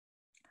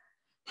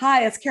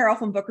Hi, it's Carol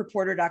from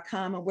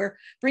bookreporter.com, and we're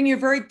bringing you a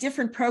very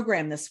different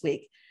program this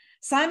week.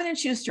 Simon &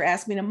 Schuster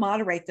asked me to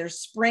moderate their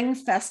Spring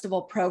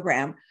Festival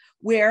program,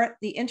 where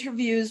the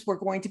interviews were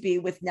going to be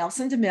with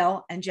Nelson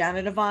DeMille and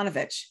Janet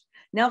Evanovich.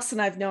 Nelson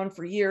I've known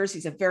for years.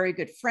 He's a very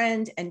good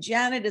friend, and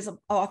Janet is an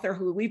author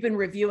who we've been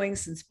reviewing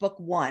since book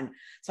one.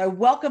 So I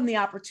welcome the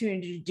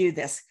opportunity to do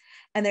this.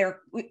 And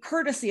they're,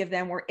 courtesy of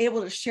them, we're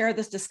able to share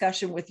this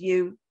discussion with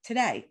you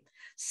today.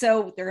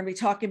 So they're going to be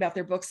talking about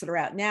their books that are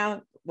out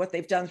now, what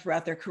they've done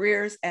throughout their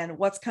careers, and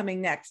what's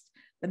coming next.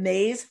 The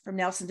Maze from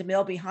Nelson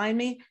DeMille behind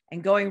me,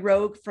 and Going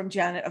Rogue from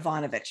Janet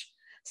Evanovich.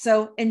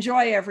 So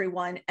enjoy,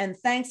 everyone. And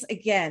thanks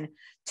again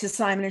to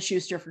Simon &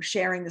 Schuster for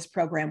sharing this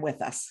program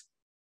with us.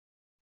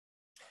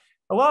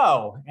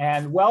 Hello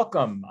and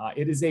welcome.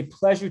 It is a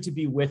pleasure to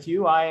be with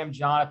you. I am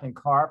Jonathan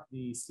Karp,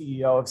 the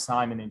CEO of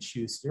Simon &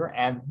 Schuster,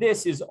 and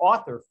this is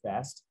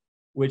AuthorFest,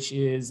 which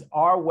is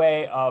our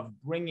way of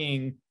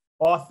bringing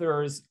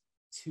authors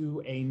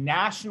to a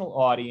national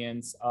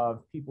audience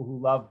of people who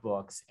love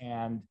books.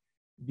 And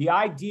the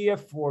idea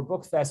for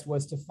BookFest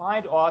was to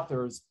find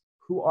authors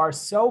who are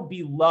so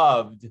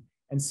beloved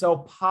and so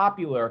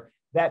popular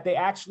that they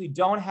actually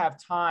don't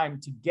have time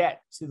to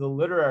get to the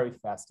literary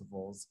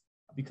festivals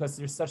because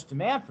there's such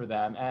demand for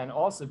them, and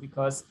also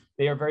because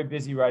they are very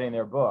busy writing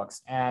their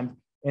books. And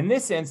in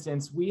this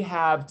instance, we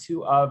have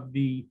two of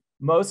the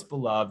most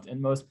beloved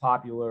and most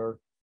popular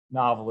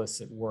novelists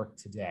at work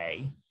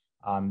today,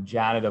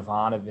 Janet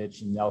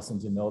Evanovich and Nelson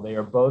DeMille. They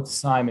are both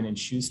Simon &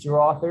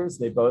 Schuster authors.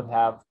 They both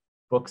have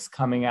books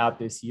coming out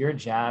this year.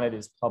 Janet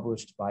is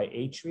published by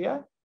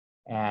Atria,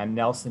 and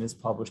Nelson is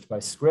published by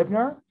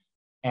Scribner.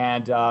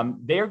 And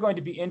they are going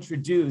to be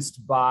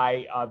introduced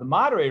by the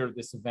moderator of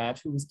this event,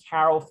 who is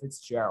Carol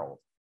Fitzgerald.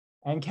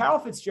 And Carol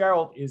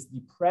Fitzgerald is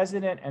the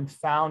president and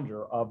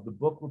founder of the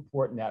Book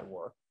Report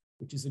Network,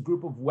 which is a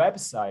group of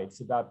websites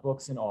about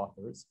books and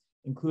authors,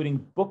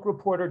 including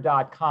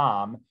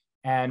bookreporter.com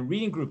and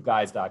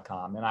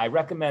readinggroupguides.com. And I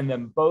recommend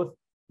them both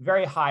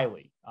very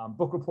highly,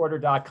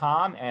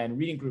 bookreporter.com and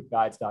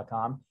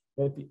readinggroupguides.com.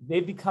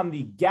 They've become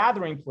the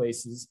gathering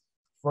places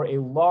for a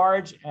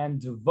large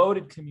and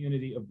devoted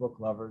community of book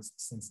lovers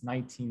since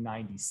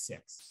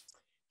 1996.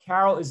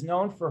 Carol is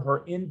known for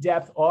her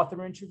in-depth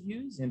author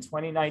interviews. In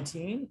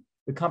 2019,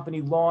 the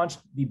company launched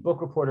the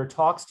Book Reporter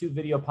Talks To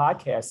video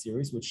podcast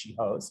series, which she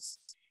hosts.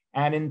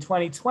 And in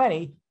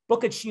 2020,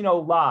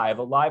 Bookachino Live,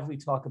 a lively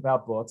talk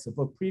about books, a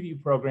book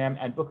preview program,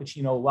 and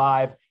Bookachino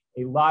Live,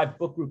 a live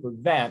book group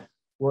event,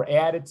 were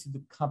added to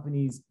the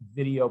company's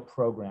video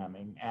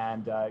programming.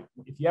 And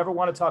if you ever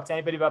want to talk to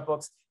anybody about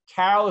books,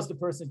 Carol is the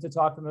person to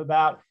talk to them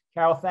about.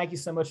 Carol, thank you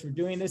so much for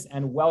doing this,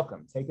 and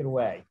welcome. Take it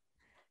away.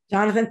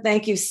 Jonathan,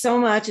 thank you so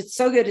much. It's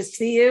so good to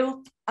see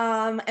you.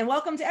 And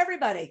welcome to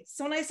everybody.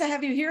 So nice to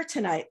have you here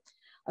tonight.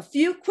 A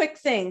few quick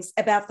things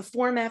about the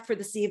format for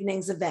this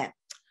evening's event.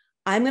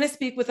 I'm going to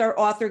speak with our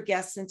author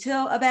guests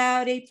until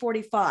about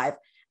 8:45.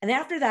 And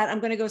after that, I'm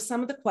going to go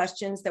some of the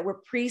questions that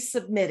were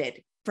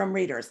pre-submitted from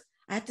readers.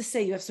 I have to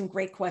say, you have some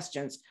great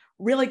questions.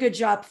 Really good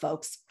job,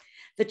 folks.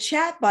 The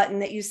chat button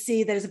that you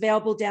see that is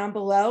available down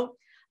below,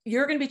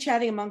 you're going to be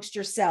chatting amongst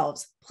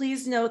yourselves.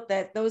 Please note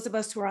that those of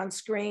us who are on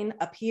screen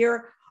up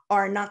here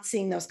are not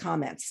seeing those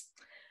comments.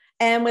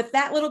 And with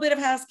that little bit of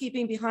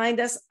housekeeping behind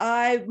us,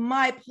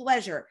 my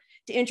pleasure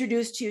to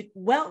introduce to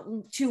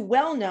you two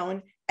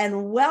well-known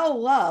and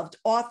well-loved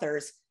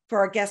authors for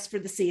our guests for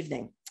this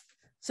evening.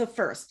 So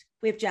first,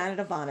 we have Janet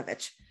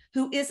Evanovich,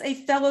 who is a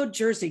fellow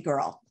Jersey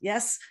girl.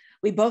 Yes,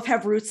 we both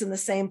have roots in the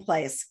same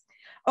place.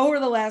 Over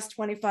the last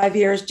 25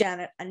 years,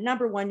 Janet, a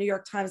 #1 New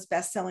York Times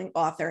bestselling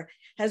author,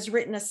 has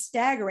written a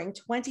staggering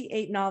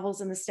 28 novels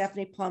in the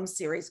Stephanie Plum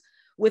series,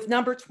 with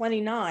number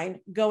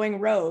 29, Going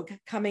Rogue,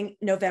 coming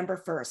November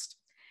 1st.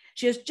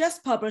 She has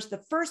just published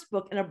the first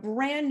book in a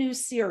brand new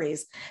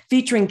series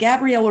featuring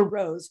Gabriella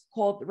Rose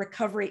called The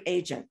Recovery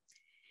Agent.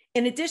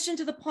 In addition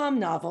to the Plum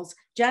novels,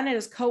 Janet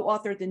has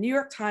co-authored the New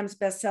York Times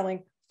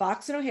bestselling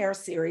Fox and O'Hare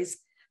series,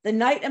 the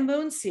Night and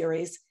Moon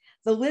series,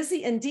 the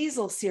Lizzie and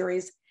Diesel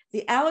series,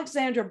 the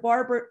Alexandra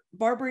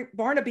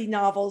Barnaby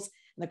novels,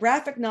 and the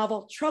graphic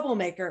novel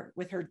Troublemaker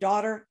with her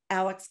daughter,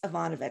 Alex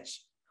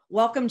Evanovich.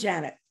 Welcome,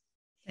 Janet.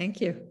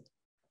 Thank you.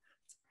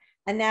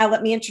 And now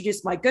let me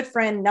introduce my good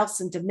friend,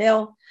 Nelson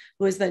DeMille,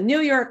 who is the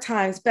New York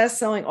Times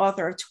bestselling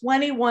author of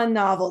 21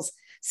 novels,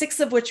 6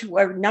 of which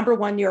were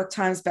 #1 New York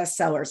Times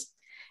bestsellers.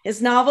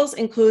 His novels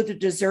include The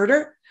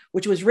Deserter,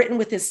 which was written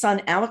with his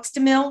son, Alex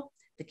DeMille,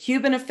 The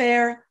Cuban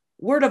Affair,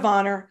 Word of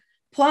Honor,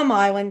 Plum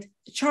Island,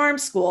 The Charm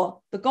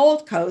School, The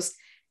Gold Coast,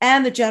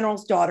 and The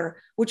General's Daughter,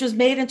 which was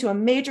made into a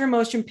major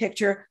motion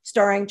picture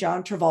starring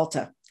John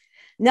Travolta.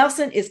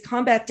 Nelson is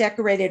combat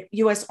decorated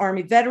U.S.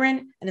 Army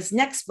veteran, and his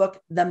next book,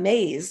 The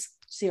Maze,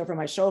 see over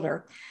my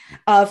shoulder,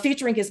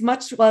 featuring his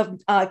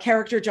much-loved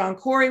character, John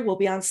Corey, will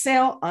be on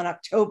sale on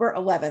October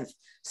 11th.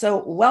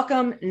 So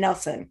welcome,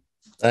 Nelson.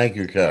 Thank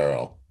you,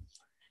 Carol.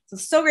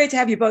 It's so great to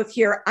have you both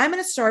here. I'm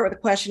going to start with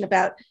a question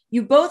about,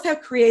 you both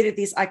have created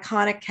these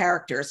iconic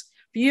characters.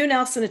 For you,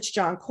 Nelson, it's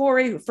John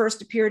Corey, who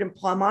first appeared in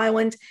Plum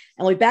Island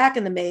and will be back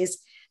in The Maze.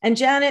 And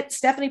Janet,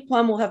 Stephanie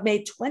Plum will have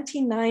made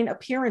 29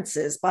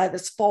 appearances by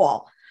this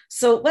fall.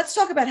 So let's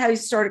talk about how you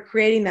started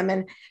creating them.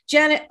 And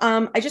Janet,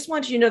 I just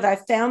want you to know that I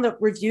found the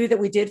review that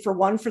we did for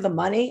One for the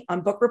Money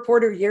on Book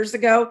Reporter years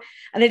ago.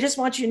 And I just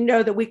want you to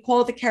know that we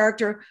call the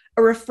character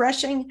a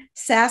refreshing,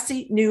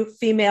 sassy new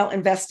female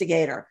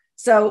investigator.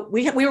 So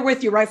we were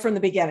with you right from the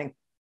beginning.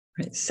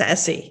 Right.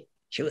 Sassy.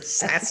 She was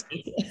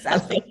sassy.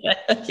 Sassy.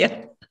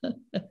 Yeah.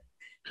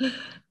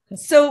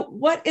 So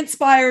what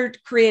inspired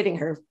creating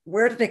her?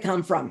 Where did it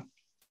come from?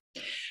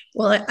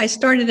 Well, I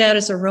started out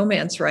as a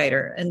romance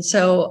writer, and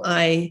so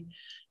I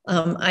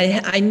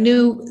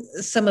knew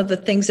some of the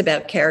things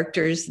about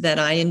characters that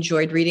I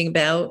enjoyed reading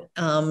about,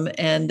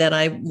 and that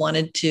I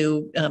wanted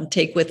to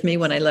take with me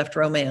when I left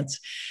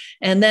romance.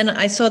 And then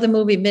I saw the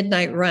movie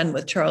Midnight Run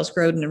with Charles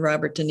Grodin and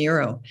Robert De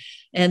Niro,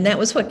 and that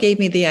was what gave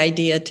me the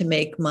idea to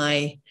make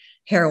my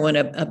heroine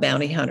a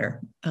bounty hunter,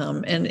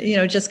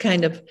 and just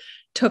kind of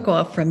took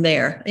off from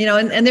there.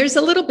 And there's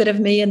a little bit of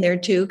me in there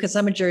too, because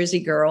I'm a Jersey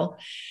girl.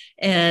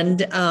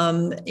 And,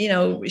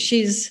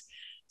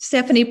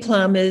 Stephanie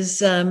Plum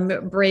is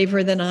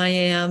braver than I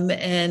am,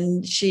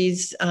 and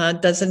she's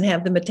doesn't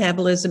have the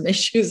metabolism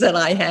issues that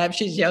I have.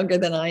 She's younger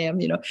than I am,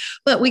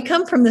 but we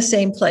come from the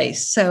same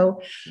place.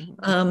 So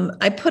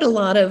I put a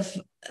lot of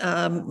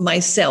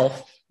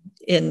myself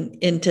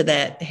into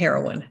that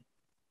heroine.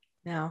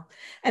 Now,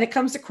 and it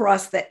comes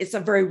across that it's a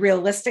very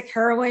realistic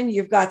heroine.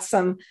 You've got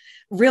some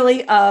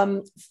really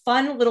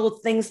fun little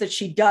things that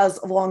she does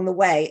along the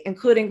way,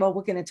 including, well,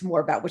 we'll get into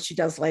more about what she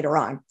does later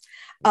on.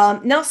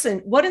 Nelson,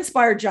 what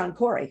inspired John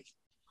Corey?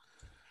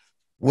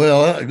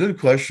 Well, a good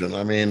question.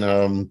 I mean,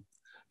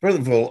 first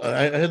of all,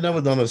 I had never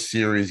done a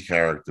series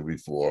character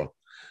before.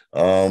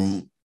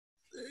 The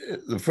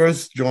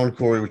first John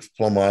Corey, which is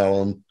Plum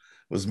Island,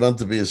 was meant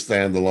to be a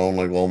standalone,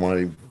 like all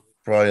my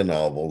prior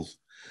novels.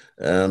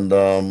 And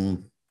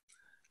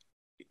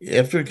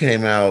after it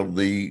came out,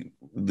 the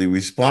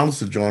response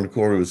to John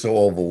Corey was so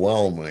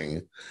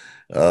overwhelming.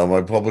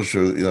 My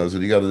publisher,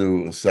 said, you got to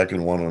do a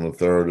second one and a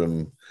third.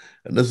 And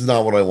this is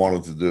not what I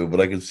wanted to do, but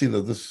I could see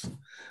that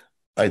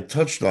I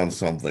touched on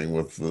something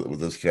with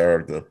this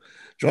character.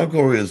 John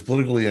Corey is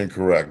politically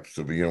incorrect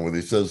to begin with.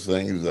 He says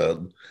things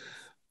that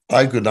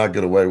I could not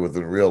get away with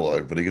in real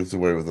life, but he gets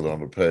away with it on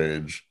the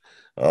page.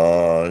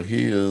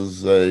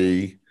 He's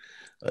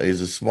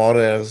a smart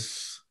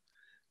ass.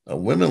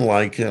 Women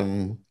like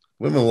him.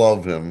 Women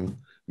love him.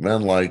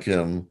 Men like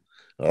him.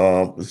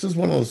 This is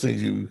one of those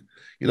things you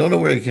don't know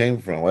where he came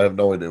from. I have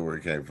no idea where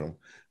he came from.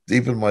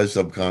 Deep in my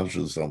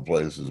subconscious, some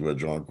places where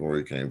John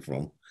Corey came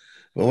from.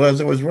 But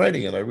as I was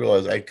writing it,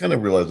 I kind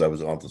of realized I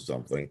was onto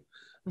something.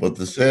 But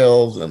the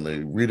sales and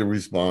the reader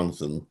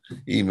response and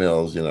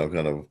emails,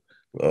 kind of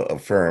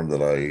affirmed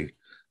that I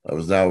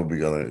was now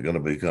going to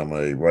become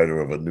a writer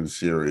of a new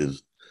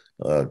series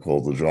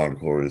called the John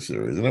Corey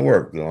series, and it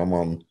worked. I'm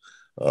on.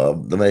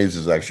 The Maze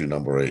is actually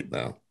number 8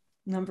 now.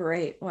 Number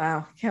 8.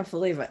 Wow. Can't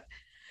believe it.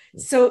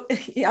 So,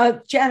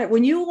 Janet,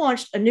 when you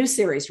launched a new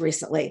series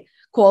recently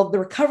called The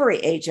Recovery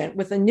Agent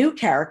with a new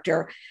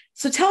character.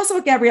 So tell us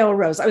about Gabriella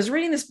Rose. I was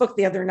reading this book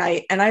the other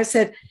night and I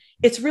said,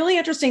 it's really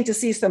interesting to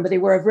see somebody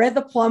where I've read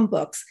the Plum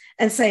books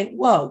and say,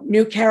 whoa,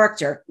 new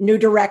character, new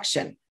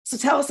direction. So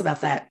tell us about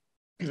that.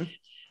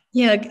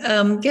 Yeah.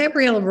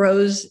 Gabriella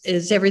Rose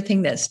is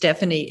everything that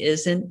Stephanie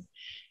isn't.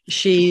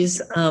 She's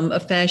a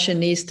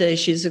fashionista.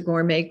 She's a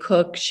gourmet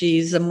cook.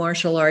 She's a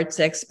martial arts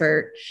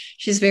expert.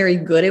 She's very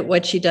good at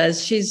what she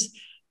does. She's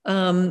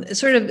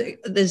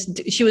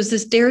she was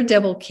this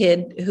daredevil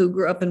kid who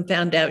grew up and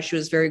found out she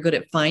was very good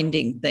at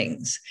finding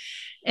things.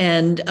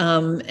 And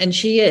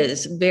she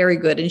is very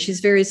good and she's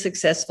very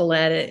successful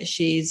at it.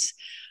 She's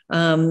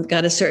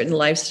got a certain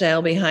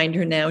lifestyle behind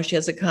her now. She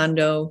has a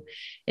condo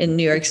in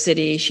New York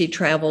City. She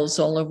travels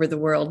all over the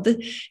world.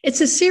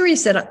 It's a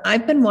series that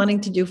I've been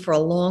wanting to do for a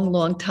long,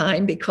 long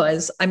time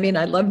because, I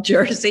love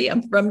Jersey.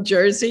 I'm from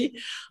Jersey.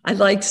 I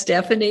like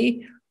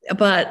Stephanie,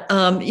 but,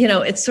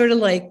 it's sort of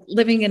like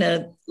living in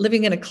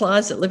a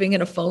closet, living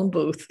in a phone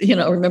booth,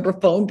 remember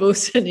phone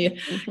booths and you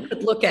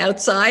could look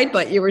outside,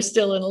 but you were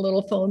still in a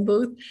little phone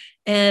booth.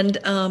 And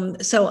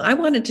so I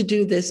wanted to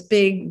do this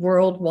big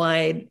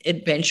worldwide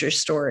adventure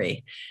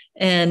story.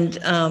 And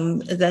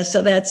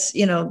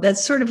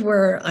that's sort of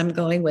where I'm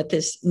going with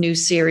this new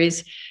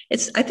series.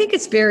 I think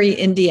it's very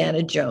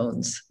Indiana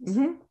Jones.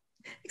 Mm-hmm.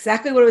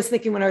 Exactly what I was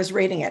thinking when I was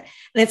reading it.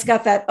 And it's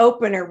got that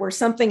opener where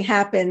something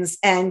happens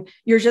and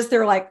you're just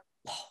there like,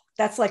 oh,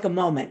 that's like a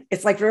moment.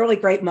 It's like a really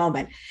great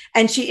moment.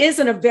 And she is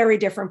in a very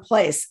different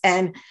place.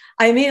 And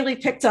I immediately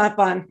picked up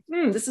on,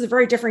 this is a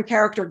very different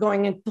character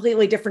going in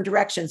completely different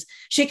directions.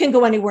 She can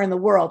go anywhere in the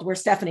world where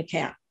Stephanie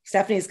can't.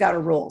 Stephanie's got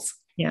her rules.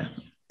 Yeah.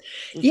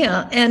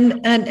 Yeah.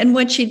 And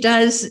what she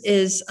does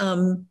is,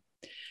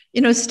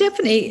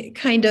 Stephanie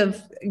kind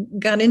of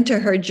got into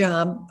her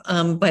job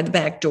by the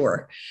back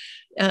door.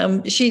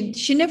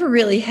 She never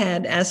really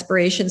had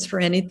aspirations for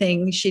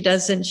anything. She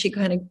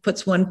kind of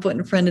puts one foot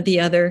in front of the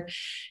other.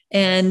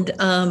 And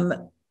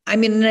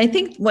I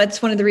think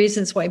what's one of the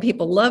reasons why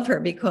people love her,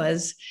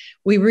 because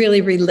we really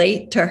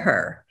relate to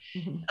her.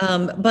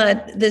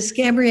 But this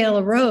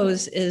Gabriella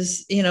Rose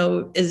is,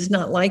 is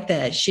not like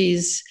that.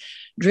 She's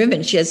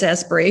driven. She has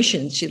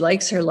aspirations. She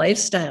likes her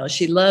lifestyle.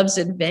 She loves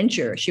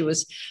adventure. She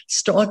was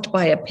stalked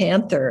by a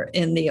panther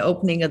in the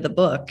opening of the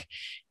book,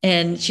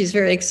 and she's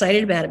very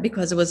excited about it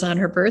because it was on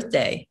her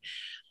birthday.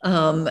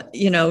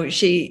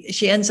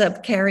 She ends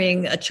up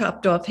carrying a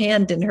chopped off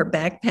hand in her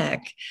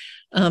backpack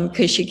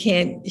because she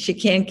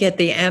can't get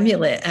the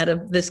amulet out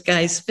of this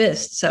guy's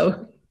fist.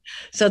 So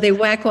they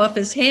whack off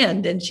his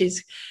hand, and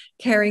she's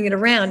carrying it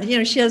around.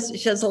 She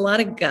has a lot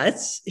of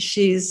guts.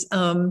 She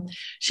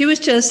was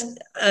just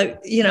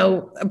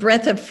a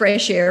breath of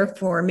fresh air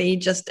for me,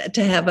 just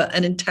to have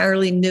an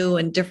entirely new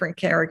and different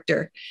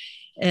character.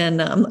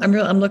 And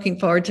I'm looking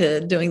forward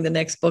to doing the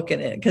next book in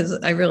it, because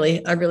I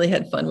really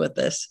had fun with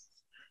this.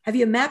 Have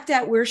you mapped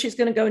out where she's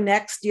going to go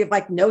next? Do you have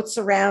like notes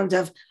around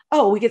of,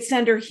 we could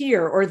send her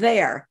here or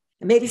there,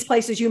 and maybe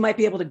places you might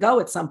be able to go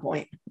at some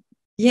point?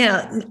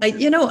 Yeah,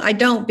 I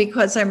don't,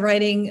 because I'm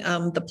writing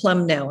The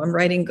Plum now. I'm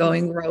writing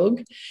Going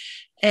Rogue,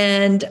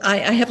 and I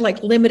have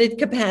like limited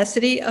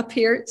capacity up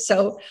here,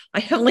 so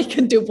I only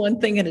can do one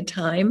thing at a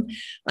time.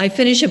 I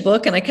finish a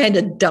book and I kind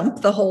of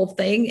dump the whole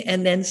thing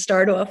and then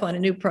start off on a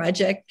new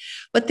project.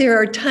 But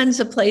there are tons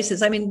of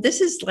places. I mean,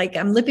 this is like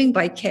I'm living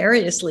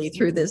vicariously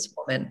through this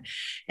woman.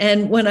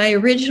 And when I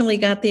originally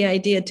got the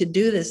idea to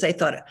do this, I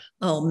thought,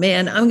 oh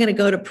man, I'm going to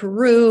go to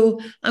Peru.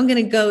 I'm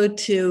going to go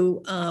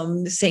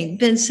to St.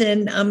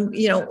 Vincent,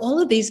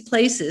 all of these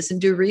places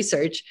and do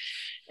research.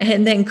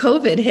 And then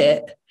COVID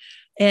hit.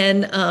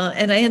 And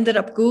I ended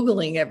up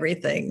Googling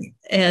everything.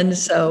 And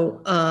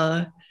so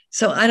I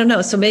don't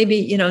know. So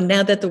maybe,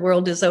 now that the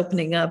world is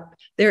opening up,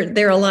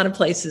 there are a lot of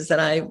places that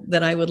I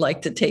would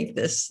like to take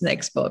this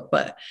next book,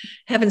 but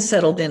haven't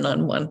settled in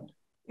on one.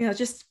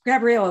 Just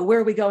Gabriella, where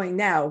are we going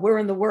now? Where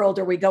in the world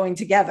are we going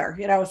together?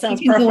 It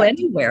sounds you can perfect. Go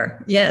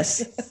anywhere.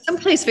 Yes.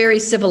 Someplace very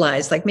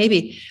civilized. Like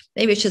maybe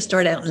it should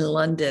start out in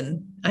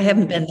London. I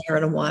haven't been there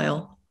in a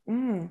while.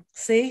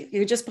 See,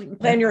 you just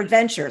plan your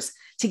adventures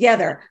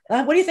together.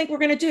 What do you think we're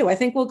going to do? I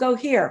think we'll go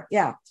here.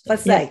 Yeah,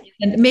 let's say.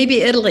 And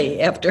maybe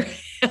Italy after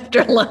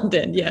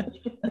London. Yeah.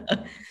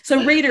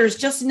 So readers,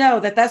 just know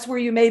that that's where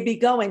you may be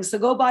going. So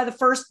go buy the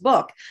first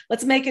book.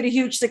 Let's make it a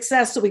huge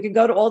success so we can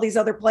go to all these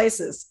other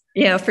places.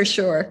 Yeah, for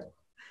sure.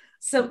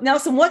 So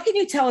Nelson, what can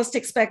you tell us to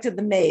expect in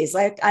the maze?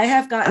 I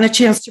have gotten a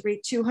chance to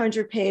read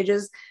 200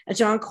 pages, and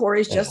John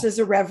Corey's just as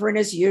irreverent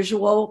as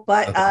usual,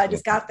 but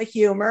just got the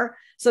humor.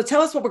 So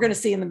tell us what we're going to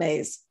see in the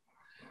maze.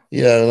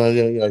 Yeah,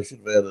 and I should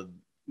have added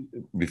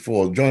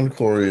before, John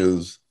Corey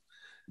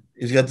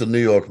he's got the New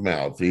York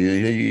mouth.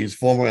 He's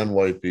former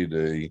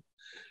NYPD,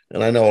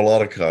 and I know a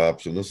lot of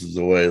cops, and this is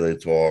the way they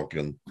talk,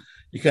 and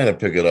you kind of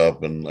pick it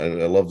up. And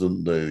I love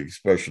the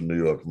expression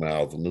New York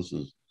mouth, and this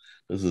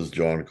is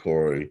John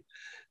Corey.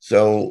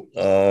 So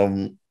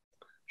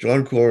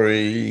John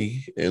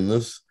Corey in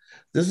this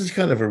is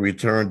kind of a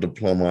return to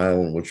Plum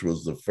Island, which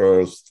was the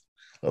first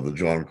of the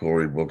John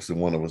Corey books, the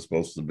one that was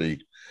supposed to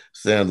be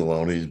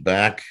standalone. He's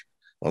back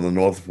on the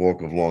North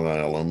Fork of Long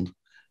Island,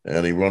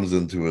 and he runs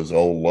into his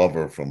old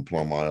lover from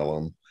Plum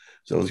Island.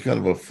 So it's kind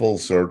of a full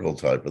circle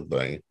type of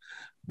thing.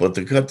 But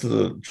to cut to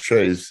the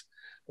chase,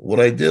 what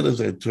I did is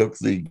I took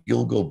the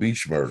Gilgo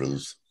Beach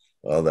murders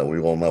that we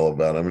all know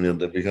about. I mean,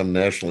 they've become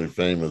nationally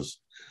famous.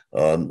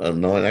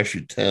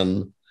 Actually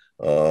 10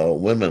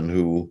 women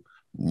who,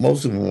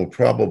 most of them were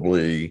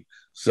probably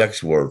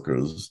sex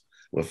workers,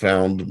 were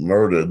found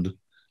murdered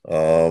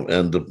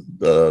and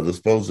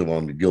disposed of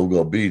on the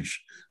Gilgo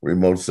Beach,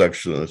 remote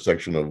section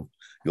of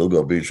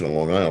Gilgo Beach on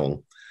Long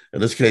Island.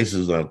 And this case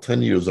is now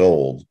 10 years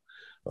old.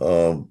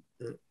 10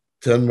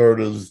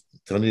 murders,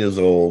 10 years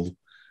old,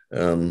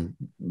 and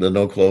they're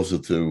no closer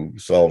to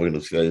solving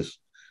this case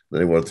than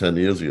they were 10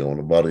 years ago when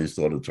the bodies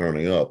started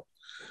turning up.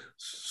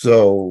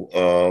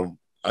 So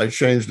I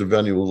changed the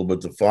venue a little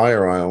bit to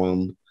Fire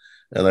Island,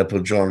 and I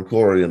put John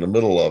Corey in the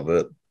middle of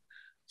it.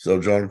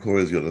 So John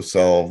Corey is going to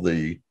solve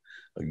the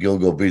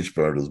Gilgo Beach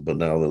murders, but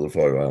now they're the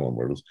Fire Island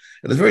murders.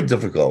 And it's very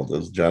difficult,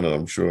 as Janet,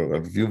 I'm sure,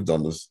 if you've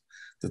done this,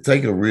 to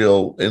take a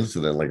real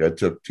incident. Like I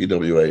took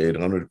TWA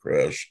 800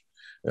 crash,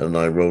 and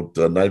I wrote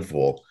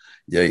Nightfall.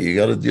 Yeah, you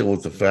got to deal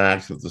with the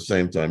facts at the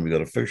same time. You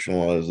got to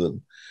fictionalize it.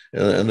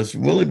 And it's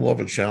really more of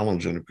a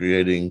challenge in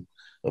creating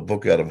a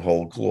book out of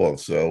whole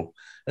cloth. So,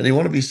 and you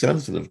want to be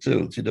sensitive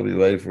too.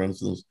 TWA, for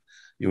instance,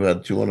 you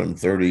had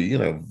 230,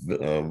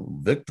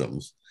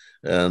 victims.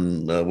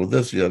 And with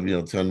this, you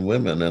have, 10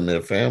 women and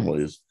their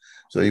families.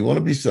 So you want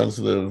to be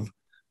sensitive,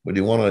 but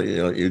you want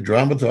to, you're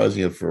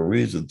dramatizing it for a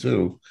reason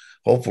too.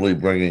 Hopefully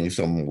bringing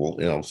some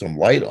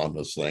light on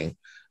this thing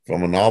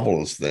from a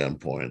novelist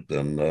standpoint.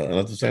 And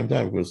at the same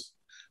time, of course,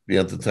 be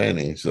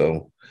entertaining.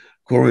 So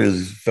Corey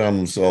has found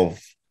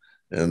himself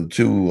in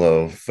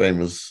two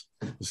famous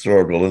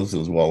historical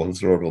incidents. Well,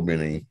 historical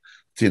meaning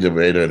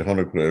TWA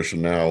 800 crash,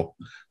 and now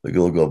the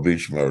Gilgo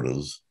Beach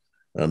murders.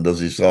 And does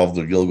he solve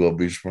the Gilgo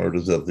Beach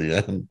murders at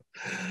the end?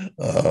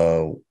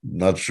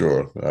 Not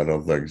sure. I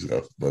don't think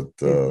so. But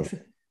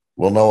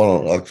we'll know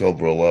on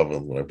October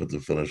 11th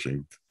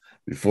when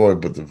before I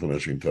put the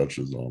finishing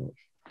touches on it.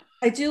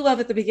 I do love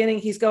at the beginning,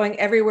 he's going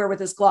everywhere with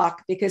his Glock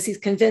because he's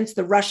convinced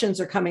the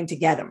Russians are coming to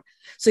get him.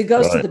 So he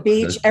goes to the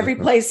beach, every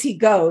place he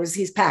goes,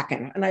 he's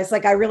packing. And I was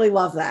like, I really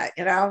love that,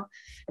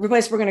 every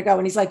place we're going to go.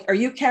 And he's like, are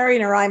you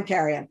carrying or I'm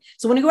carrying?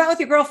 So when you go out with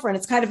your girlfriend,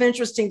 it's kind of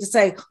interesting to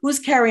say who's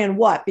carrying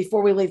what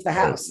before we leave the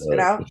house,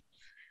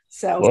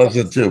 So well, that's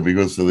it too,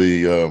 because of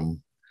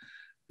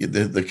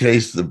the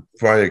case, the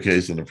prior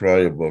case in the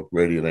prior book,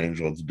 Radiant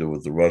Angel, had to do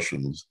with the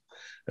Russians,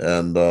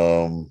 and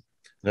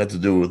it had to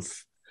do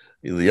with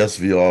the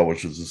SVR,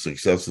 which is a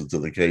successor to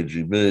the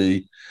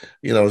KGB.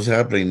 It's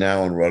happening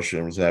now in Russia.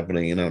 It was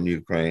happening, in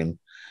Ukraine.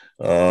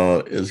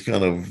 Is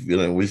kind of,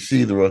 we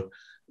see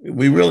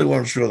we really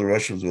weren't sure the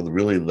Russians were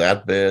really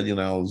that bad.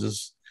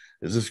 Is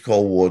this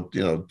Cold War,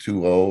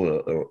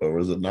 2.0, or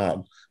is it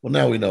not? Well,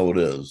 now we know it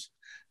is.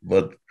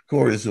 But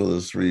Corey saw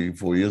this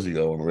 3-4 years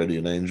ago on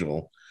Radiant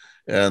Angel,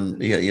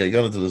 and he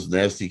got into this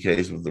nasty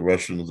case with the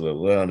Russians in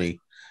Atlanta. He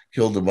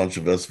killed a bunch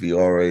of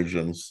SVR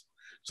agents.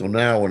 So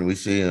now when we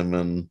see him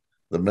in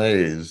the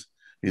maze,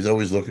 he's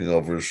always looking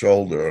over his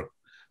shoulder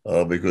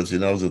because he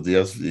knows that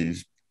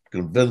he's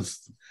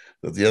convinced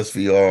that the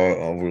SVR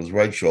over his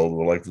right shoulder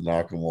would like to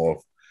knock him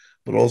off.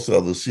 But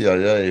also the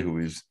CIA, who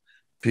he's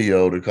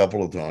PO'd a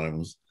couple of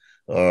times,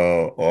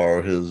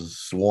 are his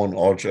sworn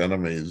arch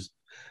enemies.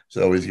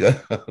 So he's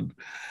got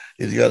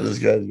this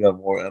guy's got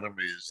more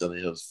enemies than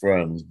he has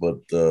friends, but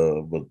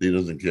he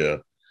doesn't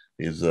care.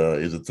 He's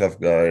a tough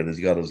guy, and he's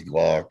got his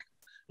Glock,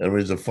 and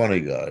he's a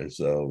funny guy.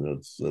 So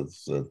it's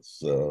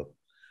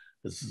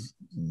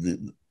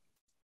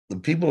the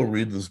people who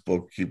read this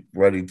book keep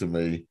writing to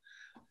me.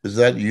 Is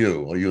that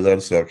you? Are you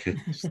that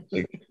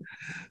sarcastic?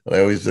 I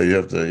always say you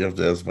have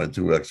to ask my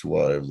 2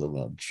 ex-wives. I'm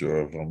not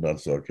sure if I'm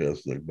not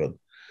sarcastic, but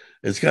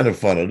it's kind of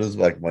fun. It is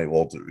like my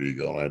alter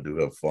ego, and I do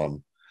have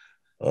fun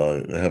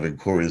having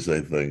Corey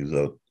say things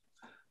that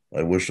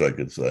I wish I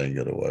could say and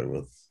get away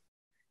with.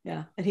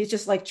 Yeah, and he's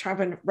just like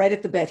chomping right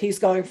at the bit. He's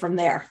going from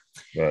there.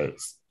 Right.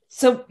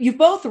 So you've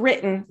both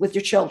written with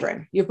your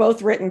children. You've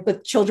both written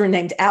with children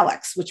named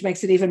Alex, which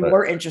makes it even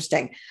more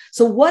interesting.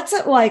 So what's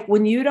it like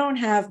when you don't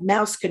have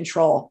mouse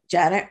control,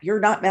 Janet? You're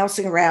not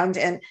mousing around.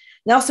 And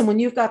Nelson, when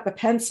you've got the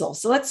pencil.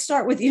 So let's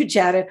start with you,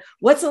 Janet.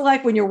 What's it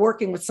like when you're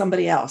working with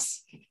somebody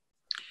else?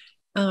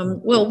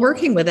 Well,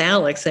 working with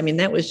Alex,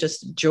 that was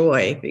just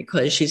joy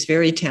because she's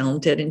very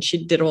talented and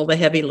she did all the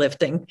heavy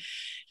lifting.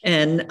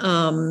 And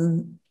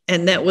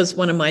that was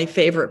one of my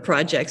favorite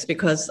projects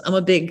because I'm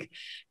a big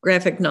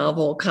graphic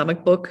novel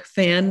comic book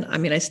fan.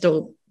 I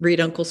still read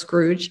Uncle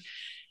Scrooge.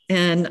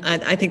 And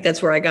I think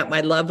that's where I got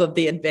my love of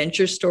the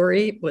adventure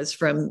story, was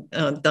from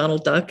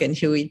Donald Duck and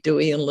Huey,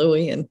 Dewey, and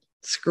Louie and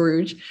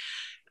Scrooge.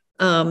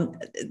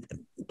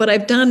 But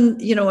I've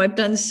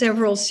done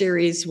several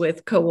series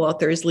with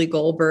co-authors. Lee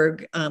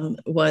Goldberg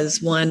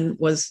was one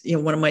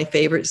of my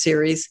favorite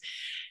series.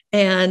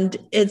 And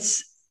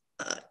it's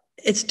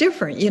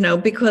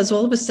different, because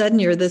all of a sudden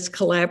you're this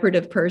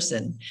collaborative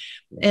person.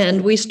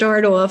 And we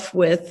start off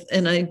with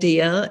an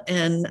idea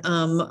and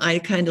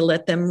I kind of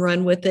let them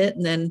run with it.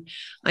 And then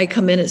I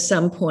come in at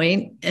some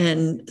point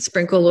and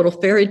sprinkle a little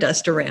fairy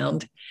dust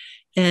around.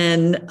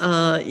 And,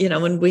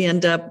 and we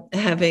end up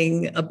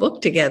having a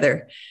book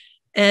together.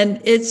 And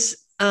it's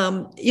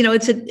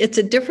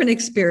a different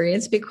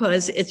experience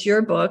because it's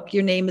your book,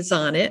 your name is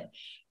on it,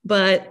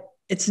 but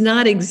it's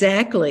not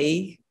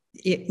exactly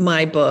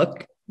my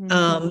book.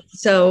 And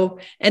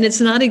it's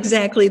not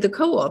exactly the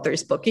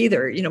co-author's book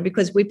either,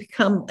 because we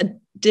become a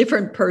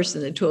different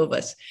person, the two of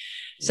us.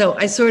 So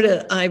I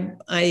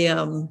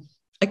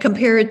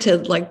compare it to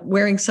like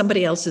wearing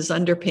somebody else's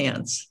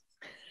underpants.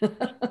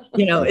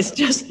 It's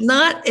just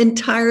not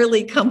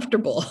entirely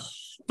comfortable,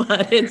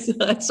 but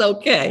it's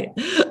okay.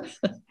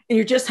 And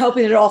you're just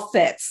hoping it all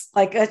fits.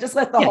 Like, just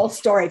let the whole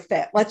story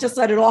fit. Let's just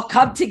let it all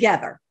come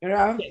together,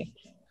 Okay.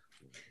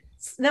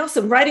 Now,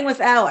 some writing with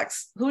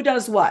Alex. Who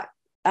does what?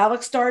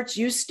 Alex starts,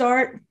 you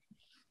start?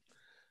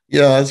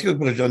 Yeah, that's a good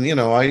question.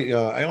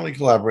 I only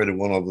collaborated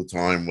one other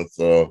time with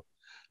an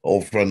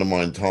old friend of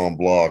mine, Tom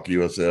Block,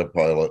 U.S. Air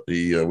pilot.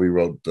 We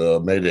wrote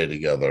Mayday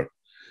together.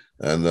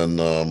 And then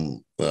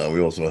we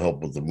also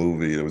helped with the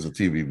movie. It was a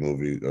TV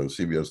movie, a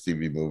CBS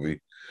TV movie.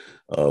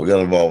 We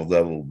got involved with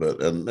that a little bit.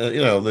 And,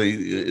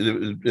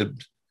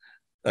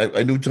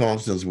 I knew Tom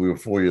since we were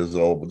 4 years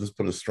old, but this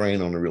put a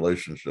strain on the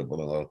relationship,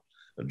 a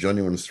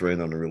genuine strain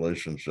on the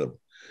relationship.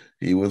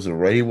 He was a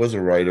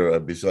writer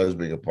besides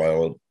being a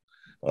pilot,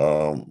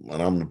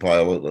 and I'm the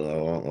pilot.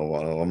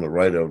 I'm the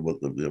writer with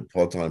the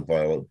part-time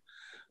pilot.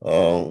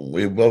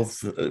 We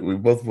both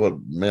put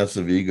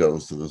massive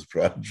egos to this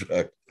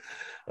project,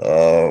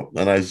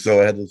 and I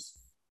had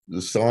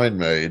this sign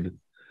made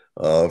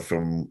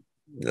from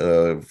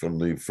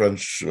the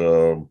French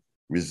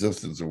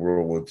resistance in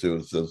World War II.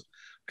 It says,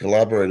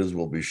 "Collaborators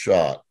will be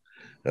shot,"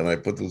 and I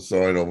put the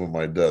sign over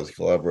my desk.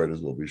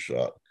 "Collaborators will be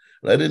shot."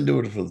 And I didn't do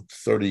it for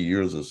 30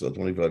 years or so,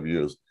 25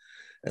 years.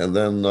 And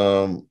then,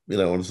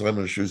 when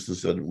Simon Schuster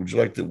said, "Would you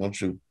like to, once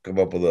you come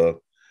up with a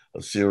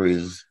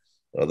series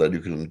that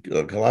you can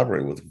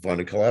collaborate with, find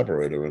a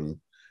collaborator,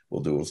 and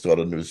we'll start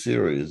a new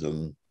series."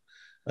 And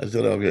I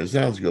said, okay, it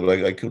sounds good.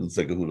 I couldn't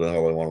think of who the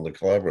hell I wanted to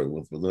collaborate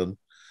with. But then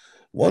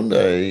one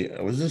day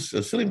I was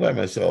just sitting by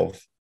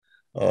myself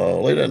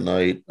late at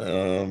night,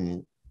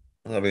 having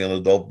an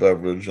adult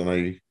beverage, and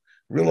I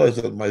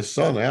realized that my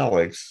son,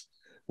 Alex,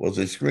 was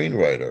a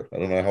screenwriter. I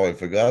don't know how I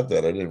forgot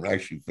that. I didn't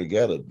actually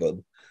forget it, but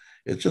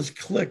it just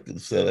clicked and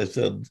I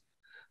said,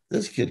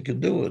 this kid can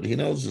do it. He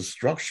knows the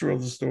structure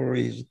of the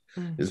stories,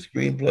 his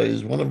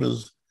screenplays. One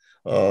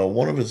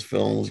of his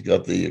films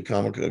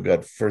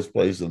got first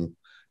place in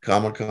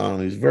Comic-Con.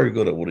 He's very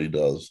good at what he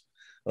does.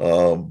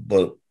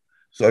 But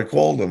so I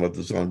called him at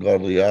this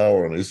ungodly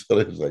hour, and he's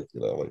like,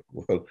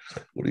 what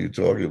are you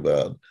talking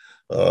about?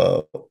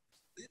 Uh,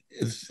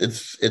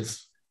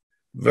 it's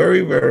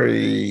very,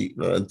 very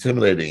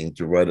intimidating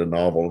to write a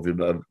novel if you're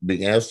not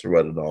being asked to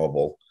write a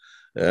novel.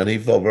 And he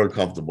felt very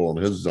comfortable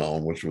in his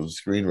zone, which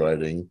was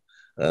screenwriting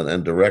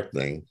and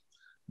directing.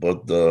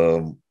 But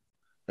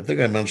I think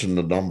I mentioned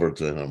the number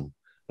to him,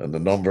 and the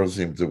number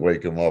seemed to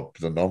wake him up.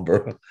 The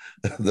number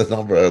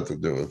had to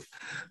do with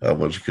how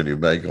much can you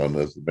make on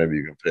this? Maybe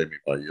you can pay me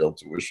my Yale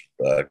tuition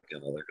back,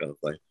 that kind of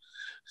thing.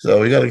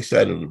 So he got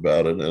excited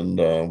about it,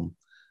 and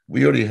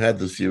we already had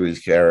the series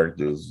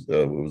characters.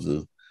 It was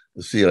the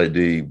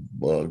CID,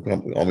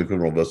 Army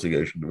Criminal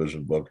Investigation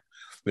Division book.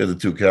 We had the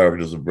two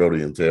characters of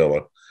Brody and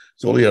Taylor.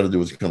 So all he had to do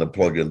was kind of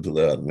plug into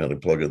that, and we had to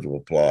plug into a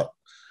plot.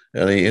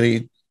 And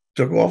he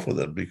took off with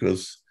it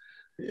because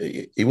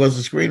he was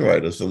a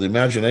screenwriter, so the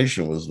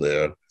imagination was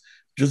there.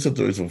 Just that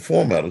there's a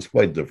format is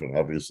quite different,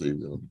 obviously,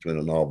 between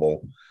a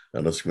novel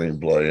and a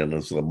screenplay, and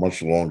it's a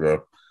much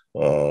longer,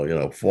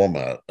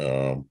 format.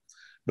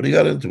 But he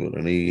got into it,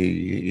 and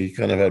he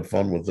kind of had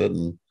fun with it,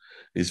 and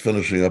he's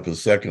finishing up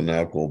his second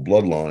now called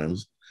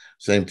Bloodlines.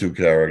 Same two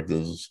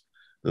characters.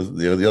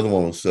 The other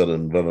one was set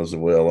in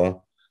Venezuela.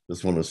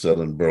 This one is set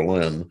in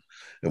Berlin.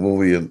 And what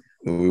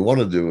we want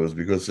to do is,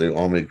 because they're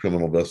Army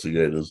criminal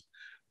investigators,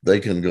 they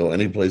can go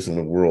any place in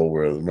the world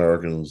where the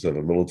Americans have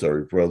a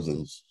military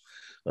presence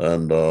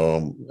and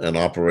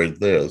operate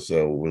there.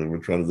 So we're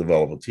trying to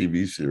develop a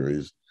TV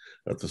series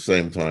at the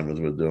same time as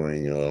we're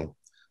doing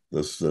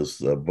this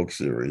book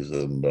series.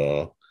 And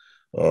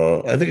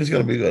I think it's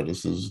going to be good.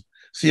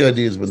 CID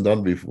has been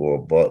done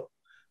before, but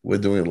we're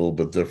doing it a little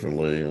bit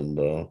differently.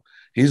 And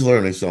he's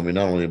learning something,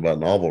 not only about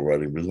novel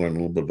writing, but he's learning a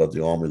little bit about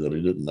the Army that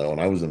he didn't know.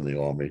 And I was in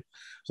the Army,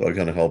 so I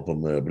kind of help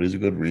him there. But he's a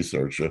good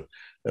researcher.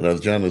 And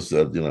as Janice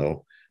said,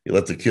 you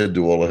let the kid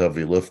do all the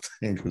heavy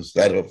lifting, because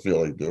I don't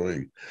feel like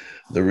doing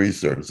the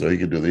research. So he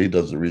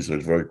does the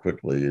research very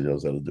quickly. He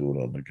knows how to do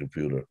it on the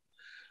computer.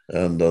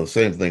 And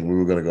same thing, we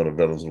were going to go to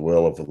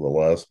Venezuela for the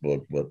last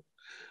book, but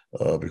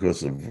partly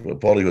because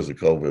of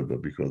COVID,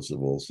 but because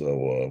of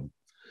also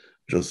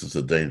just it's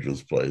a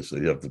dangerous place. So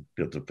you have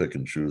to pick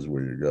and choose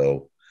where you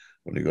go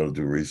when you go to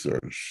do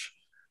research.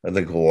 I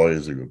think Hawaii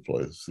is a good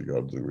place to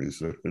go do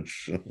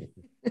research.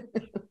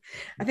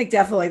 I think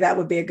definitely that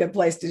would be a good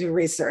place to do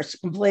research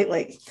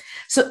completely.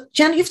 So,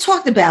 Jen, you've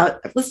talked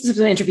about, I've listened to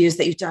some interviews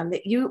that you've done,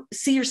 that you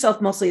see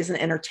yourself mostly as an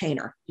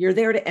entertainer. You're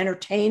there to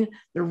entertain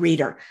the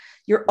reader.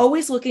 You're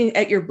always looking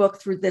at your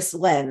book through this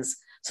lens.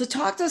 So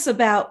talk to us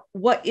about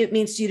what it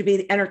means to you to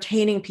be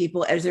entertaining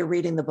people as they're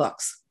reading the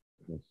books.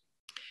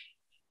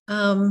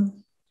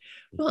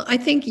 Well, I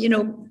think,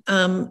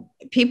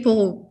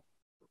 people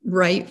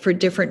write for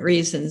different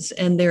reasons,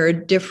 and there are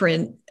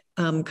different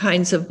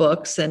kinds of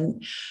books.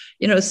 And,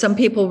 some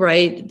people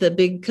write the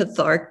big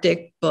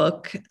cathartic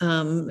book.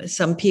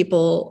 Some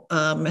people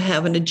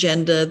have an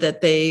agenda that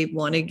they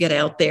want to get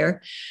out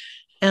there.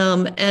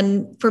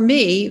 And for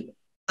me,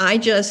 I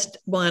just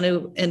want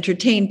to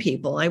entertain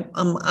people.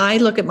 I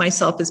look at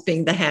myself as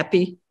being the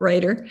happy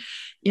writer.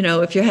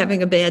 If you're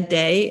having a bad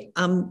day,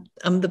 I'm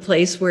the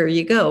place where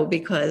you go,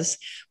 because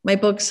my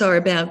books are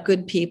about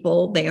good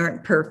people. They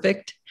aren't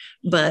perfect,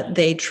 but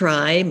they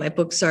try. My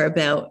books are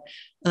about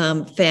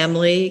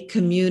family,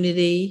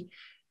 community.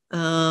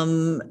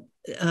 My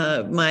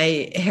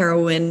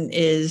heroine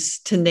is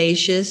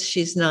tenacious.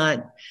 She's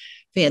not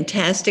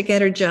fantastic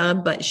at her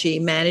job, but she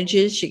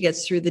manages, she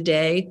gets through the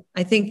day.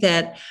 I think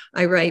that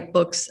I write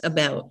books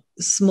about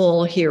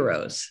small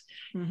heroes.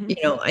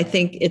 Mm-hmm. I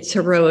think it's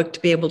heroic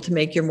to be able to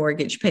make your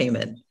mortgage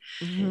payment.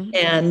 Mm-hmm.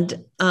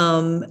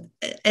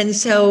 And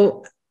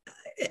so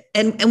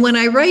when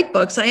I write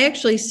books, I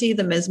actually see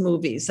them as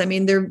movies. I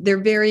mean, they're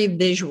very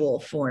visual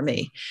for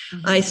me.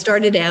 Mm-hmm. I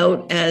started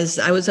out as,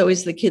 I was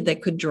always the kid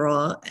that could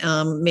draw,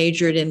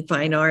 majored in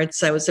fine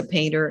arts. I was a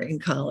painter in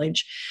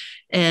college,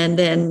 and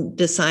then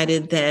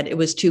decided that it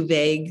was too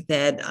vague,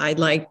 that I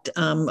liked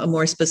a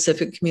more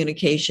specific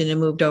communication,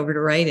 and moved over to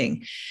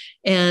writing.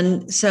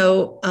 And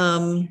so,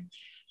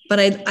 but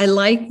I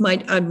like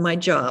my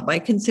job. I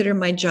consider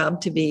my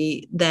job to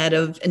be that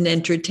of an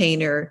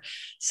entertainer,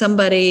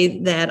 somebody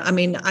that,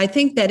 I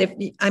think that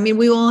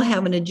we all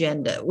have an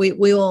agenda.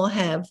 We all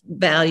have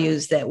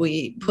values that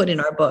we put in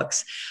our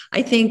books.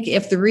 I think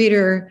if the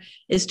reader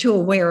is too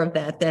aware of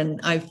that,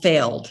 then I've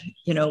failed,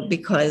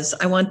 because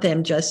I want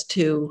them just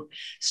to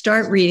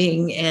start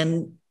reading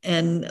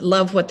and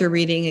love what they're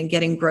reading and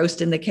get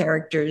engrossed in the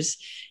characters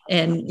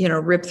and,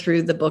 rip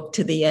through the book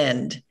to the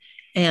end.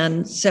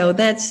 And so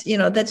that's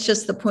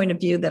just the point of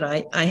view that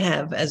I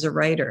have as a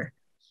writer.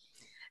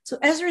 So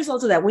as a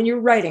result of that, when you're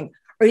writing,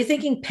 are you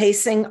thinking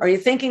pacing? Are you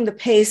thinking the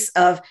pace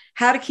of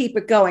how to keep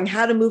it going,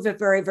 how to move it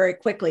very, very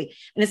quickly?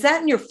 And is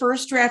that in your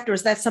first draft, or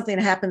is that something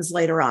that happens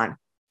later on?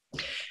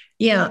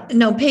 Yeah,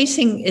 no,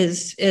 pacing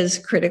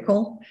is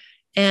critical.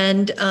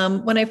 And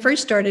when I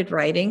first started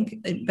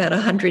writing about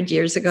 100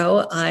 years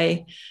ago,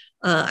 I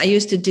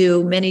used to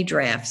do many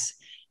drafts.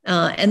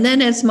 And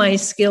then as my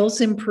skills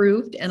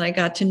improved and I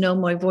got to know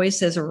my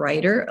voice as a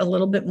writer a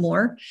little bit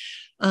more,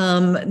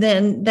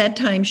 then that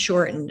time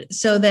shortened,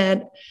 so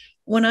that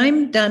when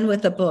I'm done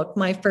with a book,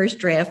 my first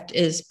draft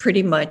is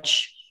pretty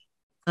much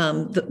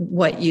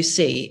what you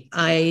see.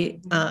 I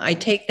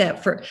take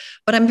that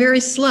but I'm very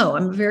slow.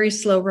 I'm a very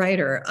slow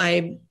writer.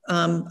 I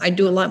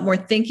do a lot more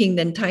thinking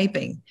than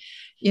typing.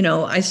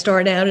 I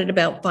start out at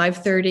about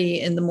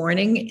 5:30 in the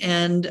morning,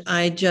 and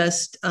I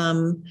just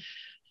put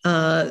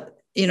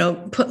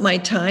my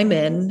time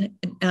in,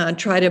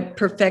 try to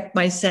perfect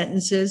my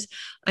sentences.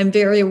 I'm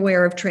very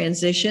aware of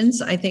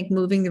transitions. I think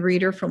moving the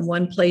reader from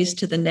one place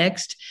to the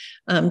next,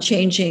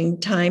 changing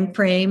time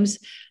frames,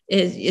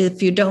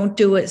 if you don't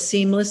do it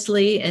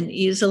seamlessly and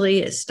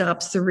easily, it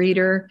stops the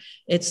reader.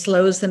 It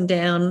slows them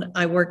down.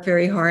 I work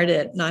very hard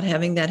at not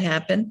having that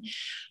happen.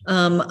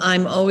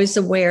 I'm always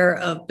aware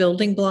of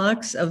building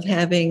blocks, of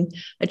having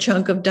a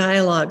chunk of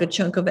dialogue, a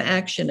chunk of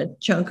action, a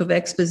chunk of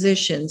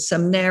exposition,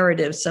 some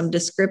narrative, some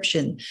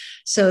description,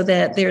 so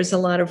that there's a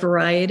lot of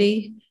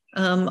variety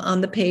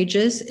on the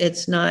pages.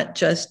 It's not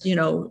just,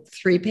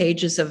 3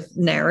 pages of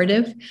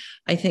narrative.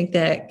 I think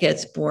that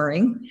gets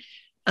boring.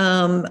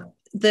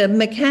 The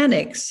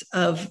mechanics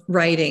of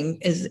writing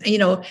is,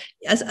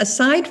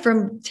 aside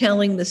from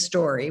telling the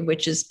story,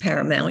 which is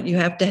paramount, you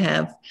have to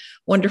have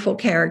wonderful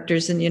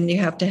characters and you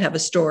have to have a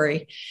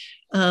story.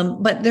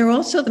 But there are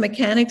also the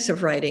mechanics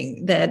of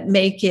writing that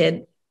make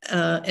it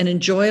an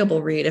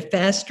enjoyable read, a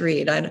fast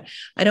read.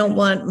 I don't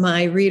want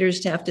my readers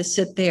to have to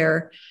sit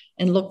there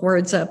and look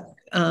words up,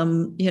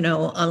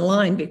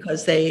 online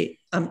because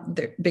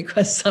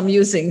because I'm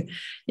using,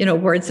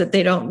 words that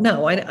they don't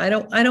know. I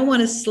don't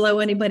want to slow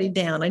anybody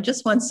down. I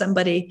just want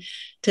somebody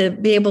to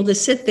be able to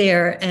sit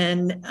there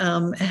and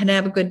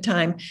have a good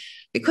time,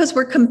 because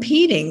we're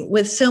competing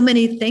with so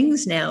many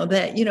things now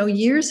that,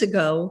 years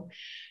ago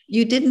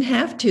you didn't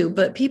have to,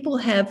 but people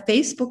have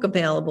Facebook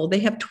available.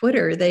 They have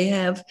Twitter, they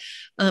have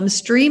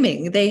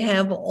streaming, they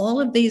have all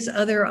of these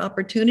other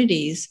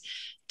opportunities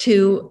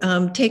to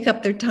take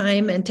up their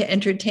time and to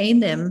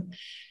entertain them.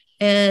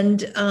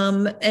 And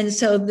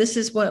so this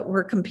is what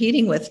we're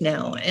competing with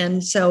now.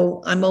 And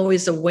so I'm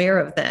always aware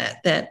of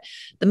that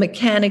the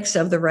mechanics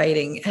of the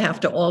writing have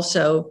to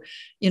also,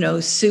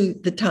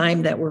 suit the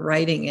time that we're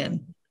writing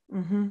in.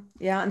 Mm-hmm.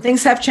 Yeah. And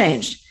things have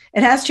changed.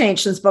 It has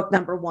changed since book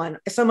number 1.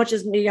 So much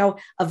is,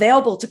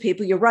 available to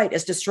people, you're right,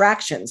 as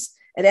distractions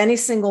at any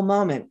single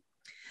moment.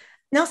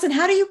 Nelson,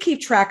 how do you keep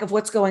track of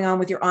what's going on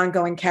with your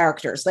ongoing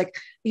characters? Like,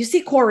 you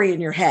see Corey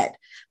in your head,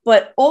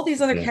 but all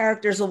these other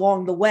characters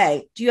along the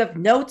way. Do you have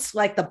notes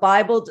like the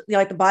Bible,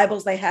 like the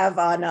Bibles they have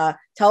on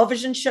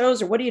television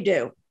shows, or what do you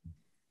do?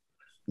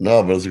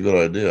 No, but it's a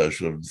good idea. I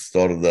should have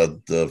started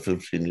that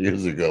 15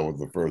 years ago with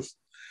the first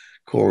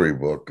Corey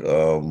book.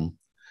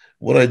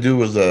 What I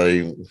do is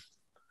I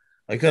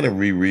kind of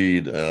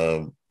reread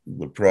the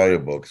prior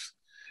books,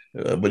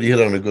 but you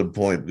hit on a good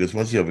point, because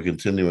once you have a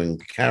continuing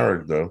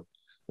character,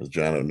 as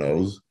Janet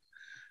knows,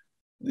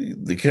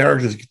 the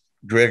character's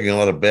dragging a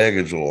lot of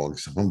baggage along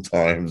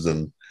sometimes,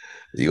 and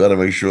you got to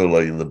make sure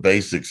like the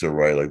basics are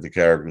right, like the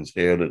character's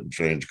hair didn't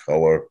change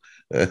color,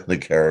 and the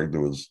character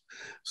was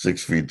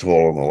 6 feet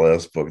tall in the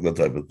last book, that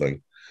type of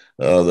thing.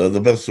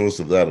 The best source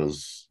of that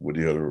is what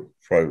you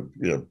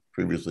had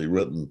previously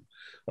written.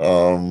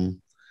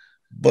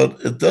 But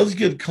it does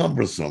get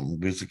cumbersome,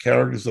 because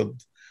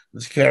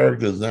this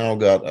character has now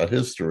got a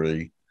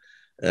history,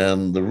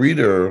 and the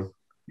reader,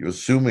 you're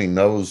assuming,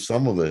 knows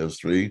some of the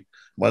history,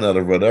 might not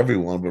have read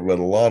everyone, but read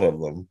a lot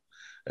of them.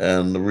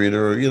 And the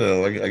reader,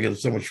 I get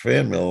so much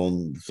fan mail,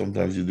 and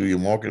sometimes you do your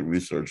market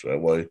research that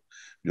way.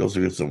 You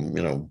also get some,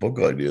 book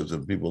ideas,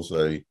 and people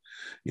say,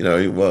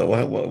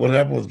 what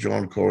happened with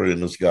John Corey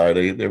and this guy?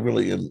 They're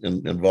really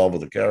involved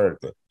with the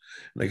character. And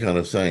they're kind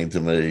of saying to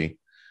me,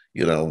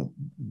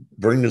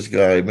 bring this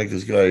guy, make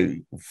this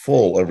guy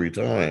full every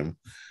time.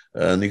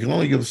 And you can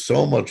only give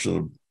so much of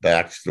the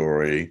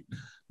backstory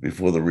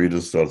before the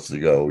reader starts to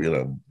go,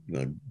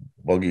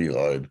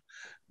 buggy-eyed.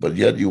 But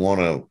yet you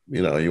want to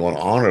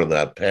honor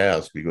that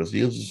past, because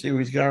he is a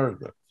series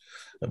character.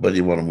 But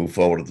you want to move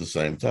forward at the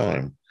same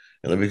time.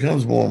 And it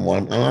becomes more and more,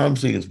 and I'm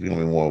seeing it's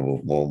becoming more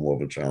and more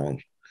of a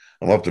challenge.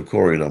 I'm up to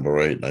Corey number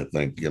 8, and I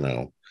think,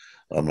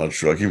 I'm not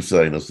sure. I keep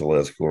saying it's the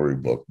last Corey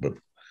book, but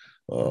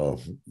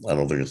I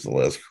don't think it's the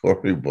last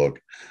Corey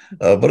book.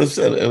 But it's,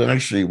 and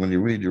actually, when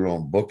you read your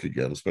own book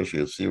again,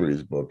 especially a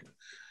series book,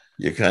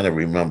 you kind of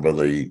remember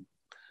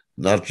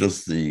not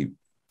just the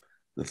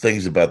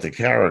things about the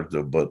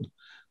character, but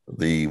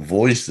the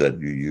voice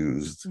that you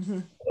used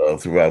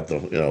throughout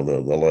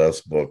the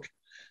last book.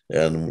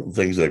 and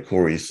things that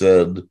Corey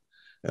said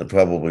and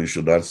probably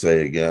should not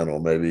say again, or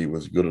maybe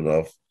was good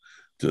enough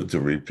to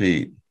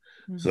repeat.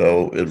 Mm-hmm.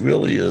 So it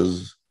really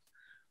is,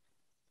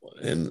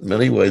 in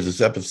many ways,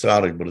 it's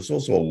episodic, but it's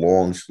also a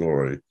long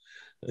story.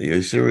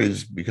 A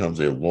series becomes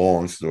a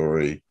long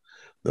story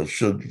that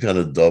should kind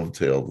of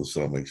dovetail to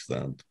some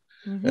extent.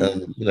 Mm-hmm.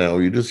 And,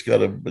 you just got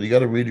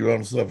to read your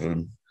own stuff.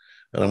 And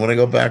when I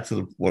go back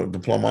to the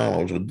Plum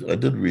Island, which I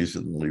did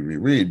recently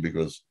reread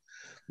because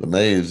The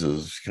Maze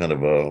is kind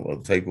of a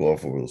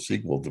takeoff or a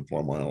sequel to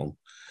Plum Island.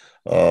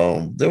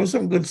 There was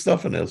some good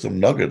stuff in there, some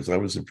nuggets. I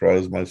was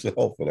surprised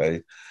myself, but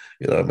I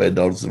made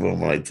notes of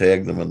them and I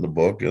tagged them in the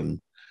book,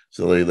 and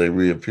so they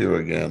reappear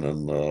again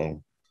in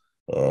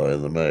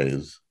The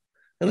Maze.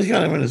 And it's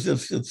kind of,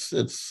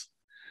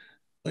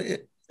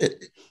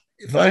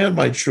 if I had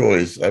my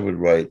choice, I would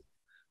write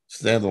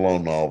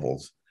standalone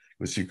novels,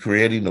 which you're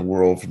creating the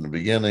world from the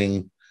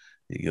beginning.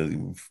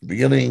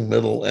 Beginning,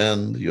 middle,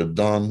 end. You're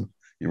done.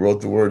 You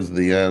wrote the words at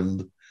the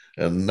end,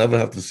 and never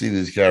have to see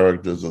these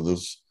characters or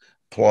this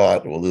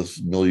plot or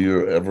this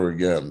milieu ever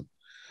again.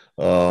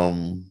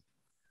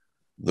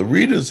 The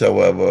readers,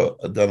 however,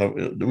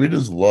 the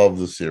readers love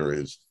the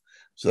series.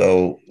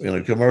 So,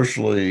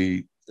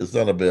 commercially, it's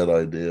not a bad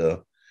idea.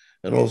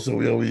 And also,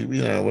 we always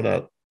have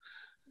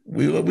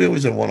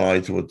one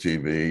eye toward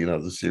TV,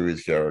 the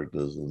series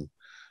characters. And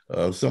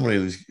so many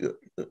of these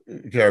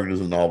characters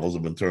and novels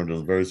have been turned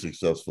into very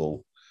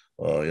successful,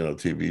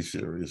 TV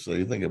series. So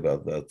you think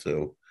about that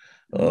too.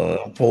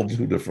 I'm told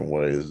two different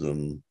ways.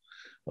 And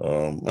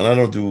I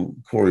don't do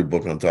Corey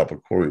book on top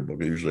of Corey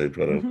book. Usually I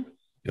try to,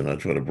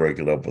 try to break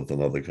it up with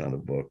another kind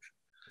of book.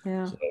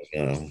 Yeah. So,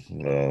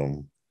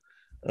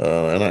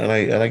 and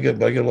I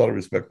get a lot of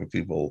respect for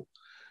people,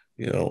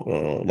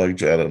 like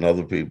Janet and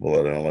other people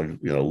that are like,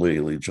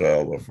 Lee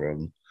Child, our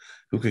friend,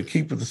 who can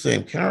keep it the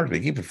same character,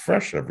 keep it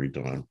fresh every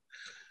time.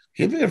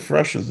 Keeping it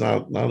fresh is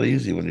not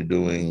easy when you're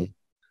doing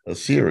a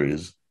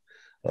series.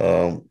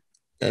 And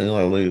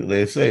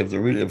they say if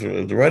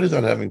the writer's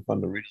not having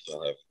fun, the reader's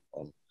not having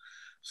fun.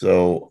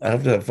 So I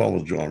have to have fun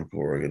with John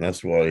Corey, and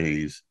that's why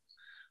he's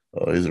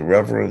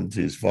irreverent,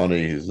 he's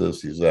funny, he's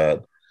this, he's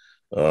that.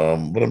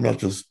 But I'm not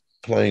just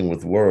playing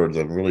with words.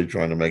 I'm really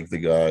trying to make the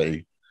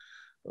guy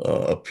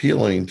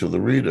appealing to the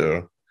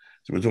reader.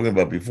 So we're talking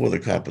about before the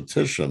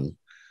competition.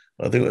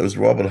 I think it was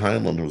Robert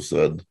Heinlein who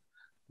said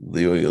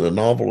the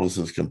novelist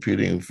is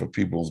competing for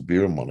people's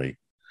beer money,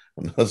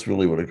 and that's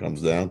really what it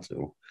comes down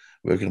to.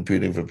 We're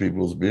competing for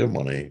people's beer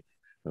money,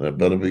 and it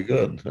better be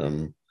good.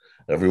 And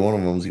every one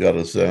of them's got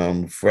to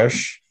sound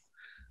fresh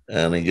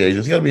and engaged.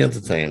 It's got to be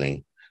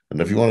entertaining. And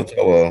if you want to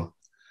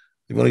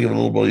give a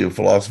little bit of your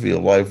philosophy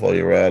of life while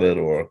you're at it,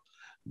 or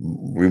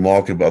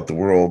remark about the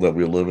world that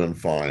we live in,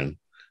 fine.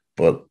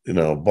 But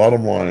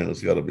bottom line,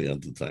 it's got to be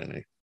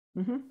entertaining.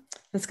 Mm-hmm.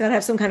 It's got to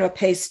have some kind of a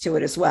pace to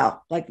it as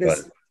well. Like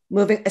this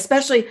moving,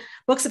 especially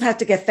books have had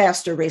to get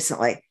faster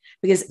recently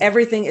because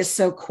everything is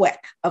so quick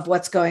of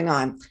what's going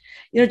on.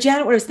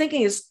 Janet, what I was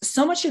thinking is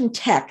so much in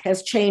tech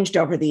has changed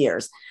over the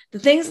years. The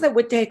things that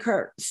would take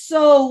her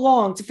so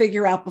long to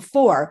figure out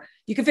before,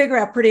 you can figure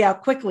out pretty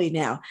quickly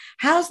now.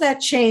 How's that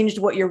changed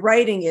what your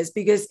writing is?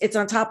 Because it's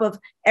on top of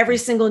every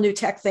single new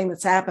tech thing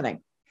that's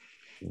happening.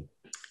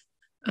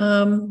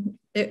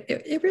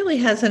 It really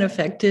hasn't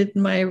affected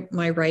my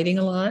writing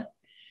a lot.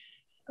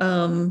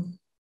 And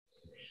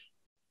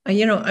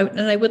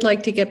I would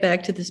like to get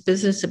back to this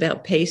business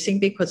about pacing,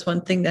 because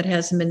one thing that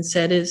hasn't been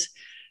said is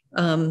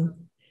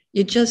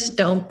you just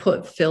don't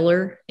put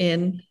filler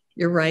in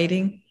your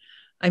writing.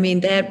 I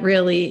mean, that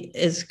really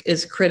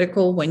is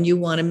critical when you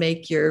want to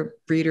make your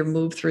reader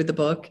move through the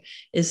book,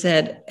 is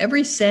that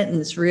every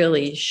sentence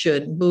really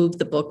should move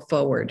the book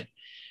forward.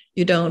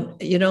 You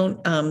don't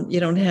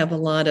have a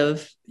lot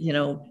of,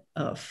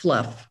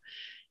 fluff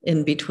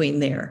in between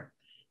there.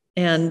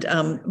 And,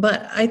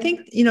 but I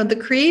think,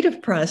 the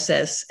creative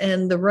process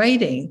and the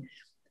writing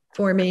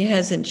for me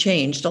hasn't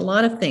changed. A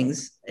lot of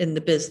things in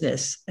the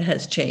business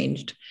has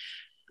changed,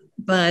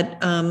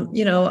 but,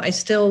 I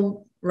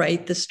still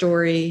write the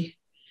story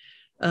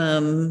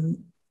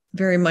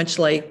very much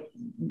like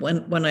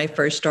when I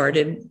first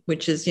started,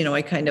 which is,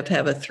 I kind of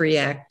have a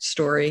 3-act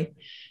story.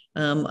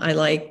 I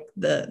like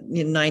the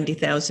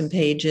 90,000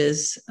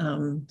 pages.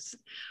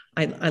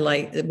 I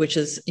like, which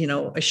is,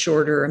 a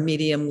shorter, a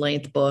medium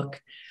length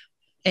book.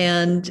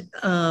 And,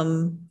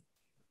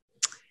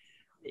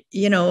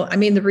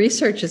 the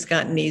research has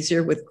gotten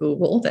easier with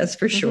Google, that's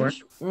for sure.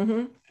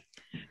 Mm-hmm.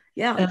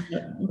 Yeah.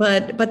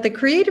 But the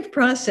creative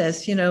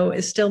process,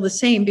 is still the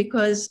same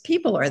because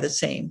people are the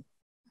same.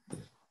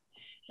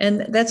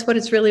 And that's what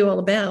it's really all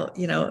about.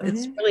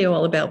 It's really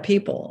all about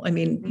people. I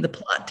mean, the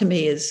plot to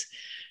me is,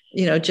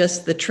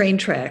 just the train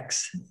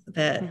tracks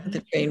that the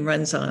train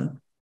runs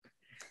on.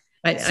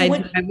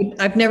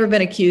 I've never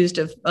been accused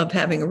of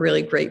having a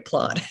really great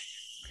plot.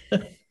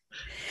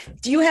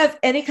 Do you have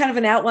any kind of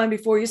an outline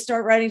before you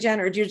start writing,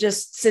 Jen, or do you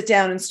just sit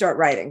down and start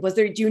writing?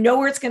 Do you know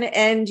where it's going to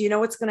end? Do you know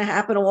what's going to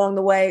happen along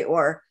the way?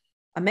 Or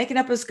I'm making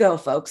up as go,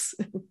 folks.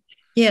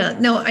 Yeah,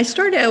 no, I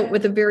start out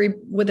with a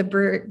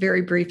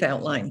very brief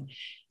outline.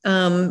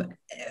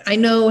 I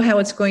know how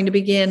it's going to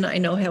begin. I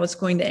know how it's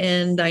going to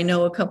end. I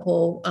know a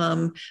couple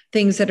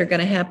things that are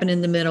going to happen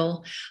in the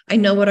middle. I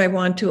know what I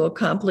want to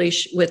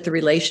accomplish with the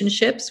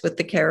relationships with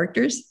the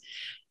characters.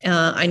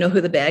 I know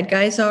who the bad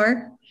guys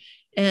are.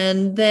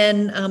 And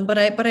then, but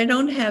I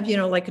don't have,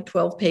 like a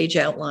 12-page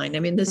outline.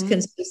 I mean, this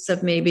consists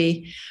of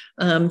maybe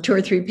 2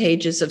 or 3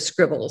 pages of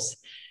scribbles.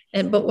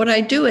 But what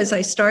I do is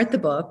I start the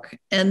book,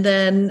 and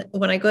then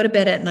when I go to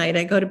bed at night,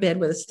 I go to bed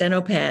with a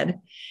steno pad,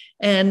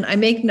 and I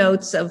make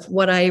notes of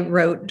what I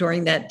wrote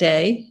during that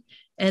day.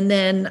 And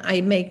then I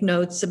make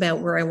notes about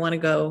where I want to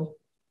go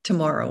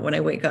tomorrow when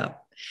I wake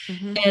up.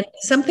 And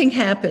something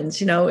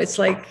happens, it's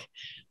like,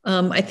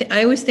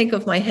 I always think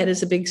of my head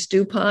as a big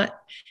stew pot,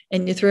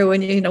 and you throw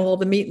in, all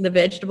the meat and the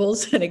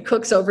vegetables, and it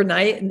cooks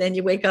overnight, and then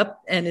you wake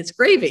up and it's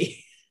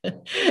gravy.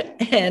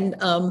 and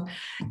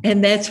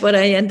that's what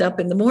I end up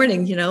in the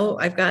morning.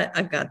 I've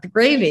got the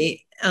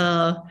gravy,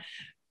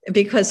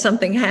 because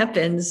something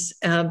happens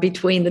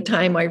between the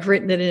time I've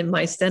written it in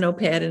my steno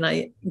pad and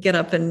I get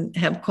up and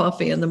have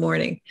coffee in the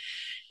morning.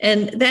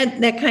 And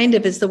that kind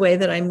of is the way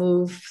that I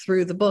move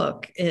through the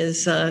book,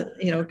 is,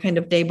 kind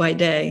of day by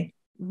day.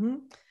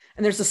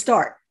 And there's a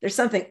start. There's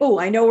something,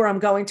 I know where I'm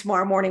going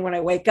tomorrow morning when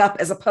I wake up,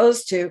 as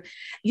opposed to, it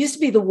used to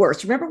be the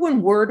worst. Remember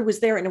when Word was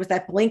there and it was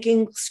that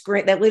blinking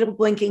screen, that little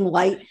blinking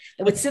light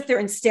that would sit there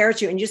and stare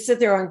at you, and you sit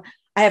there on,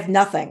 I have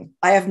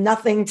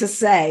nothing to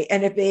say.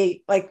 And it'd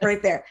be like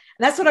right there.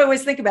 And that's what I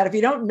always think about. If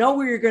you don't know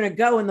where you're going to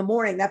go in the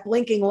morning, that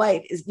blinking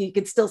light is, you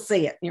can still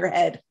see it in your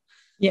head.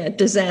 Yeah.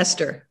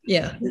 Disaster.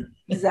 Yeah.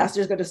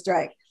 Disaster is going to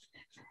strike.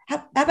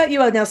 How about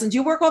you, Nelson? Do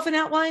you work off an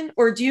outline,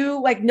 or do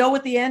you know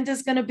what the end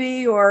is going to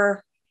be,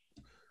 or?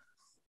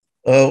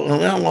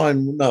 An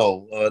outline,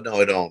 no,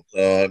 I don't.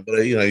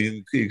 But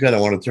you kind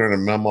of want to turn a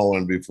memo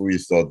in before you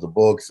start the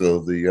book, so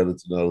the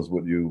editor knows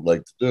what you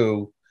like to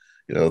do.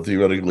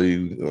 Theoretically,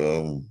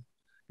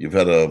 you've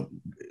had a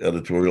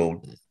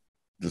editorial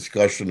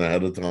discussion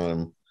ahead of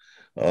time.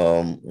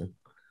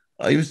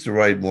 I used to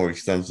write more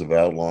extensive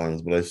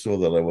outlines, but I saw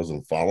that I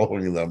wasn't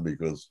following them,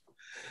 because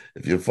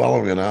if you're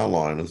following an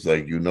outline, it's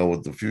like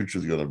what the future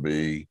is going to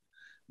be,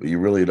 but you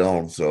really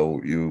don't. So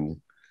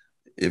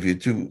if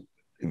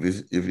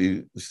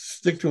you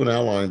stick to an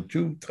outline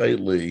too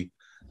tightly,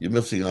 you're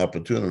missing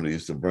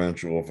opportunities to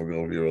branch off or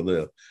go here or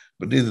there.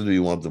 But neither do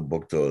you want the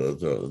book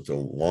to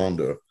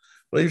wander.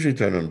 But I usually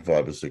turn in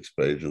 5 or 6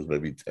 pages,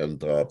 maybe 10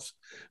 tops.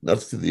 And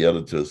that's to the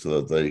editor,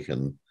 so that they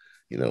can,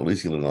 at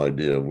least get an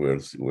idea of where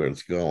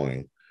it's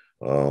going.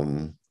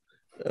 The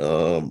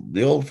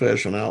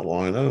old-fashioned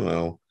outline, I don't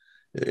know.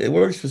 It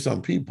works for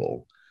some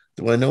people.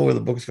 Do I know where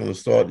the book's going to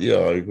start?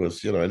 Yeah,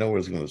 because I know where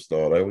it's going to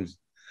start. I always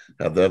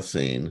have that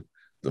scene.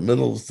 The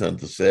middles tend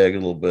to sag a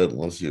little bit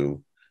unless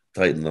you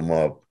tighten them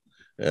up,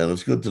 and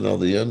it's good to know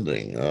the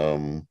ending.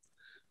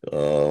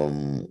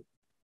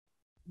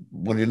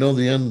 When you know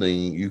the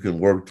ending, you can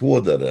work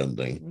toward that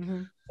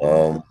ending.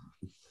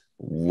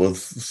 With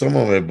some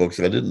of my books,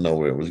 I didn't know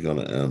where it was going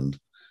to end,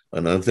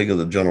 and I think of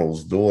The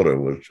General's Daughter,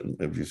 which,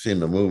 if you've seen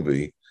the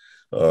movie,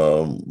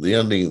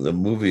 the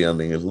movie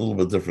ending is a little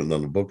bit different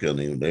than the book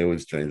ending. They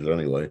always change it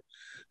anyway,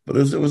 but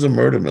it was a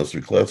murder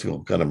mystery,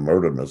 classical kind of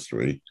murder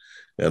mystery.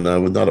 And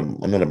I'm not a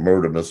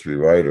murder mystery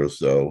writer,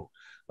 so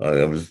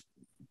I was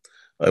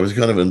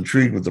kind of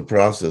intrigued with the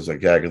process,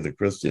 like Agatha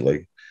Christie.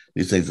 Like,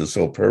 these things are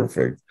so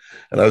perfect,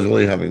 and I was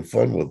really having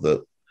fun with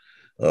it,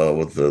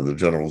 with the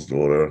General's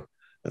Daughter,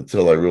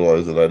 until I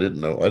realized that I didn't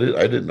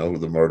know who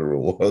the murderer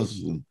was,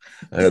 and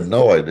I had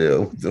no idea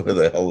where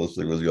the hell this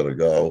thing was going to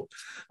go.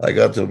 I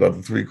got to about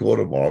the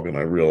 3/4 mark, and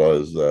I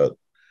realized that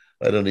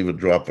I didn't even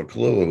drop a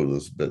clue who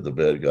the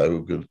bad guy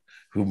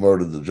who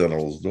murdered the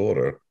General's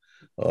Daughter.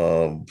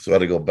 So I had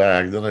to go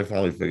back. Then I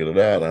finally figured it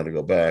out. I had to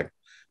go back,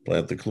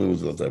 plant the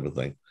clues, and that type of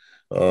thing.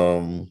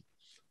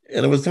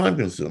 And it was time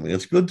consuming.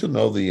 It's good to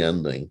know the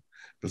ending,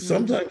 but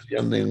sometimes the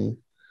ending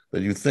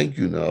that you think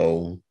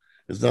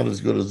is not as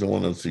good as the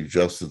one that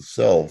suggests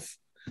itself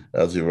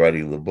as you're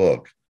writing the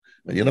book.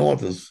 And you don't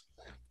want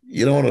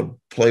to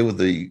play with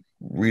the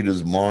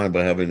reader's mind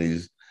by having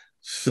these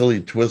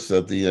silly twists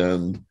at the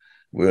end,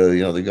 where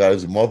the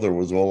guy's mother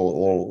was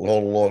all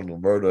along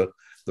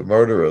the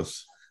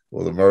murderess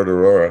or the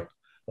murderer.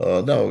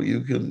 No,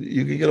 you can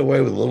get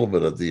away with a little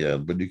bit at the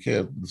end, but you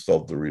can't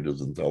insult the reader's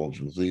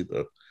intelligence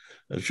either.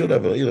 It should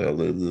have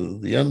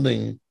the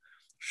ending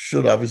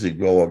should obviously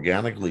grow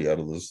organically out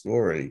of the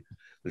story.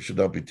 There should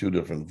not be two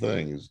different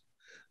things.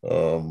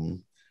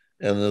 And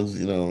as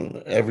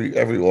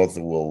every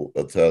author will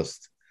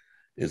attest,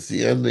 it's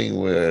the ending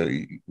where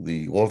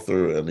the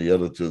author and the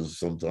editors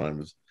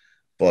sometimes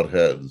butt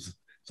heads.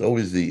 It's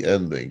always the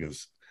ending.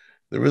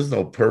 There is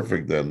no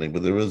perfect ending,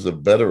 but there is a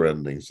better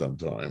ending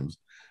sometimes.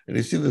 And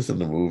you see this in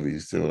the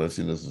movies too, and I've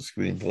seen this in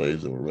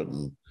screenplays that were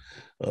written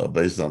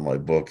based on my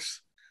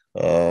books.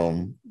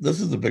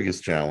 This is the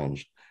biggest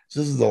challenge.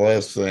 This is the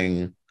last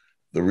thing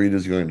the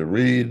reader's going to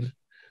read,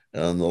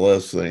 and the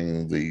last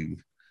thing the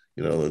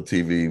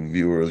TV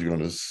viewer is going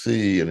to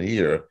see and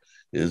hear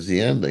is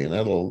the ending.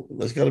 And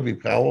that's got to be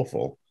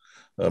powerful.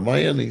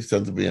 My endings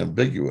tend to be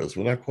ambiguous.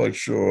 We're not quite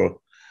sure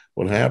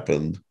what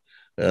happened.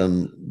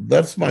 And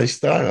that's my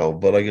style,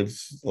 but I get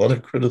a lot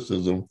of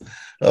criticism.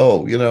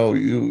 Oh, we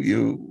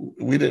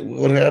didn't.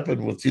 What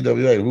happened with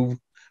TWA? Who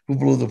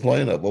blew the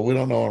plane up? Well, we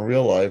don't know in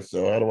real life,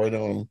 so how do I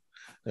know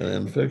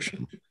in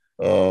fiction?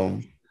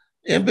 Um,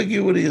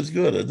 Ambiguity is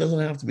good. It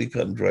doesn't have to be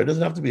cut and dry. It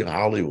doesn't have to be a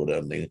Hollywood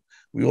ending.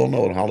 We all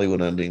know what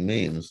Hollywood ending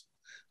means,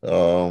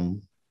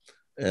 and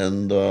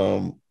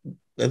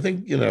I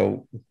think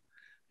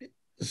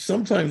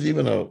sometimes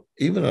even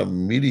a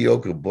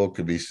mediocre book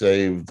could be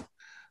saved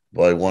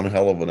by one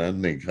hell of an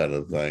ending kind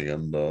of thing.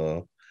 And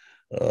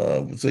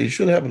so you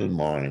should have it in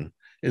mind.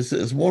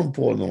 It's more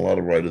important than a lot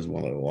of writers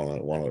want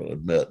to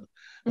admit.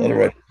 A lot of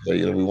writers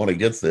say, we want to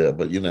get there,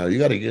 but you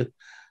got to get.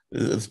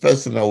 It's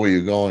best to know where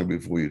you're going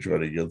before you try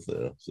to get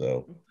there.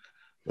 So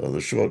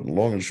the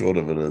long and short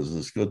of it is,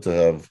 it's good to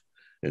have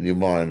in your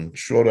mind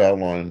short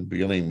outline,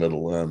 beginning,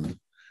 middle, end,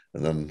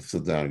 and then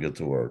sit down and get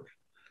to work.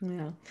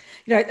 Yeah.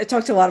 I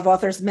talked to a lot of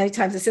authors. Many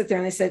times they sit there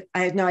and they said, I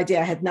had no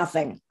idea. I had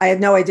nothing. I had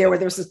no idea where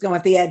this was going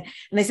at the end.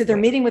 And they said they're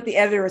meeting with the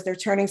editor as they're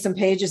turning some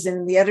pages in,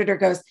 and the editor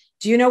goes,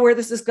 do you know where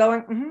this is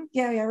going? Mm-hmm.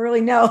 Yeah, I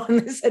really know. And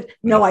they said,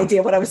 no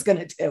idea what I was going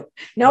to do.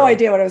 No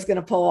idea what I was going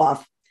to pull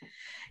off.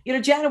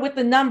 Janet, with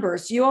the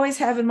numbers, you always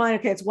have in mind,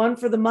 okay, it's one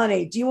for the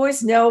money. Do you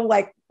always know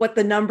what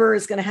the number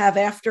is going to have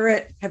after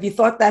it? Have you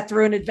thought that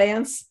through in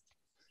advance?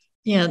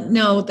 Yeah,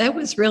 no, that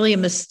was really a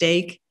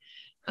mistake.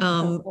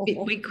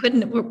 We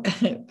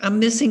couldn't. I'm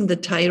missing the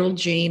title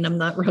gene. I'm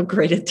not real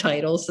great at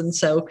titles, and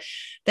so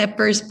that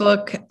first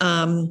book,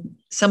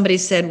 somebody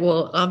said,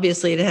 "Well,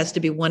 obviously, it has to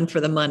be one for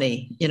the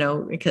money,"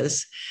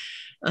 because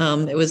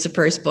it was the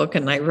first book,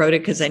 and I wrote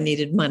it because I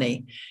needed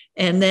money.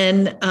 And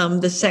then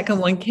the second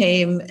one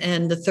came,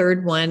 and the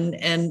third one,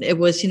 and it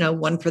was,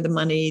 one for the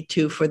money,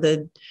 two for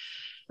the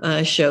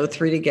show,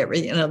 three to get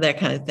ready, that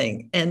kind of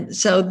thing. And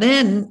so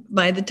then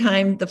by the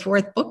time the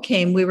fourth book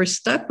came, we were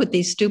stuck with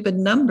these stupid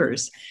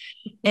numbers,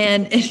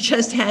 and it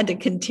just had to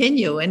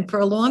continue. And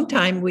for a long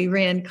time, we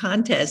ran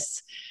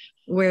contests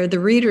where the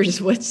readers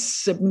would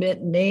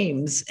submit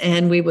names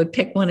and we would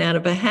pick one out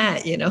of a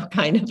hat,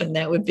 kind of, and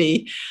that would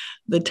be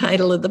the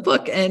title of the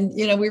book. And,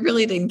 we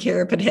really didn't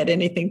care if it had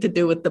anything to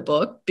do with the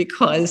book,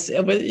 because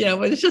it was, it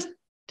was just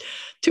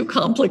too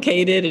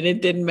complicated and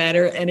it didn't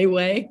matter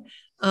anyway.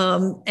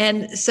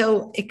 And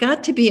so it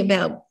got to be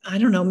about, I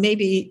don't know,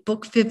 maybe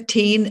book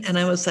 15. And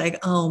I was like,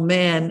 oh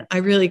man, I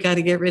really got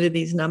to get rid of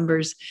these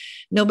numbers.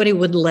 Nobody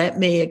would let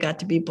me. It got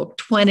to be book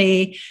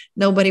 20.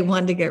 Nobody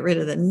wanted to get rid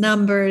of the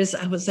numbers.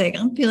 I was like,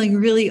 I'm feeling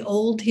really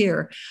old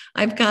here.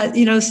 I've got,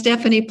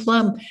 Stephanie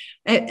Plum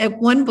at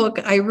one book,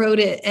 I wrote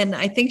it, and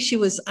I think she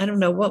was, I don't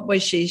know, what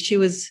was she? She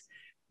was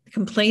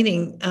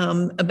complaining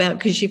about,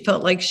 because she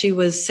felt like she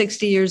was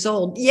 60 years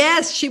old.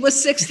 Yes, she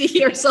was 60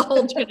 years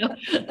old,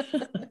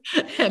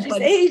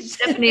 But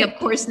Stephanie, of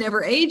course,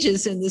 never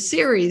ages in the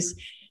series.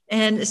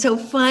 And so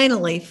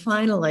finally,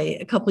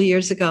 a couple of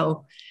years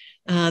ago,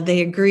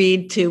 they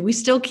agreed to, we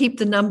still keep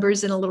the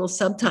numbers in a little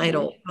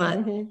subtitle,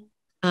 but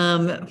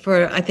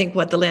for, I think,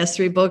 the last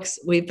 3 books,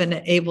 we've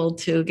been able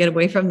to get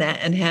away from that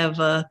and have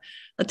a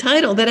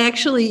title that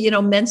actually,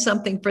 meant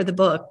something for the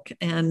book.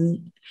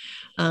 And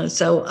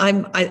so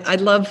I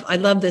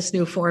love this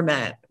new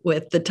format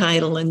with the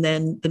title and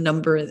then the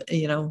number,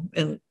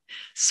 in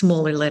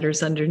smaller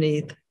letters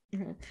underneath.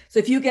 So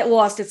if you get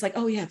lost, it's like,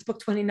 oh yeah, it's book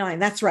 29.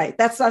 That's right.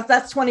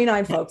 That's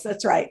 29, folks.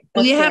 That's right.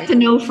 Well, you have to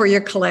know for your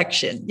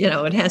collection.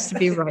 It has to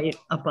be right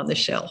up on the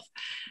shelf.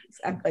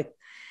 Exactly.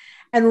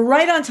 And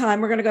right on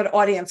time, we're going to go to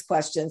audience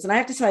questions. And I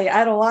have to tell you, I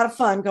had a lot of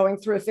fun going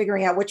through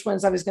figuring out which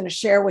ones I was going to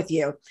share with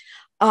you.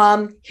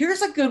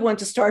 Here's a good one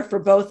to start for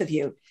both of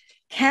you.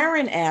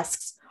 Karen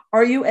asks,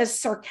 are you as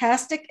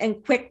sarcastic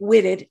and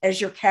quick-witted as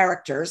your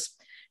characters?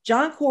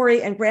 John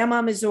Corey and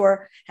Grandma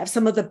Mazur have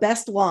some of the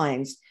best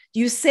lines. Do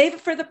you save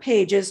it for the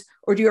pages,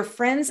 or do your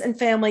friends and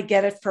family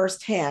get it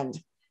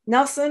firsthand?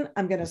 Nelson,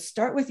 I'm going to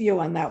start with you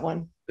on that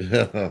one.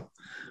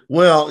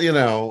 Well,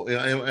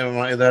 am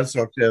I that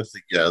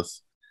sarcastic?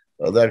 Yes.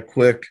 That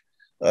quick?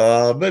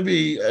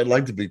 Maybe I'd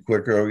like to be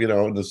quicker.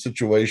 In the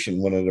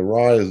situation when it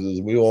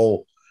arises, we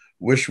all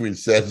wish we'd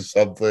said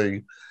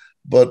something,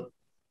 but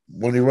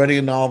when you're writing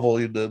a novel,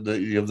 you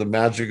have the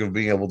magic of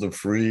being able to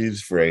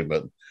freeze frame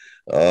it.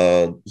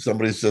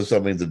 Somebody says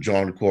something to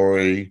John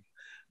Corey.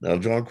 Now,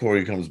 John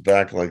Corey comes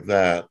back like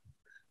that,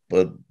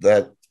 but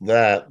that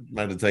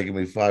might have taken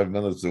me 5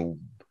 minutes of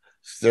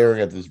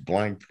staring at this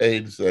blank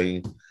page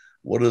saying,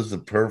 what is the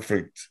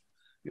perfect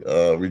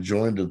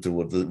rejoinder to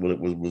what it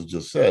was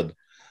just said?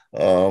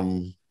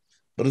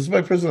 But it's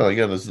my personality.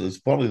 Again, it's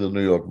partly the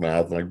New York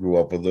math, and I grew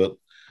up with it.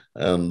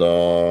 And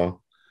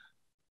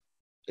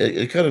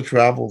it kind of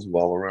travels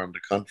well around the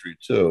country,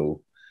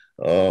 too.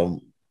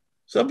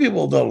 Some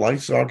people don't like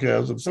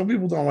sarcasm. Some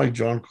people don't like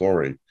John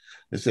Corey.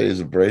 They say he's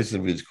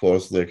abrasive, he's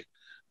caustic,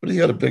 but he's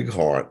got a big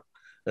heart.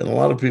 And a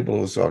lot of people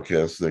who are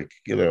sarcastic,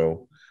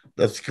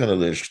 that's kind of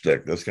their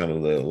shtick. That's kind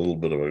of a little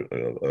bit of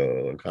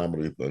a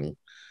comedy thing.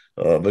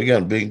 But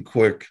again, being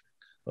quick,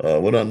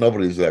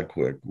 nobody's that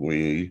quick.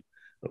 We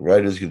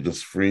Writers can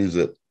just freeze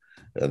it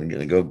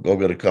and go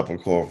get a cup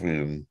of coffee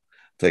and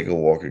take a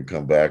walk and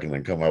come back and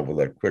then come up with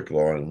that quick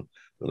line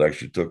that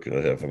actually took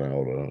a half an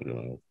hour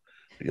to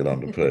get on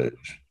the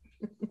page.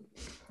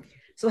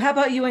 So how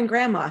about you and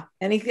Grandma?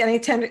 Any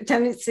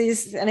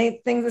tendencies,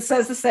 anything that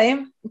says the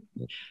same?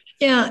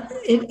 Yeah,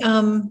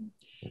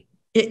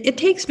 it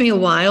takes me a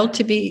while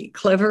to be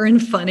clever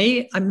and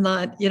funny. I'm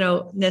not,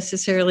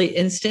 necessarily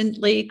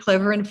instantly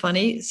clever and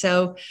funny.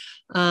 So,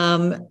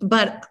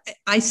 but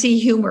I see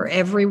humor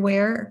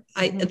everywhere.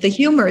 The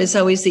humor is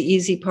always the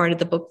easy part of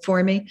the book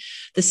for me.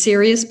 The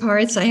serious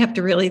parts I have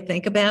to really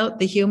think about.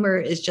 The humor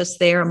is just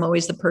there. I'm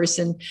always the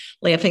person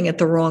laughing at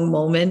the wrong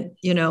moment,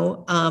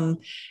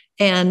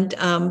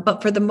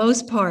 but for the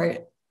most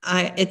part,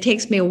 it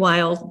takes me a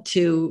while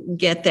to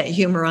get that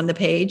humor on the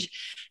page.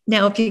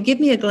 Now, if you give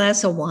me a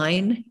glass of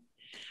wine,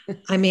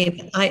 I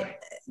mean,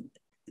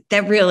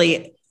 that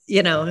really,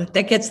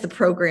 that gets the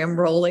program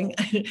rolling.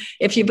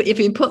 If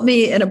you put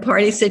me in a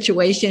party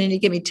situation and you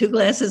give me 2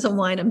 glasses of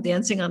wine, I'm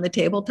dancing on the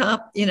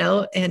tabletop,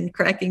 and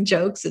cracking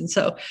jokes. And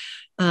so,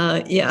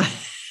 yeah.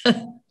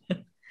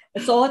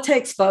 That's all it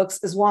takes,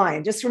 folks, is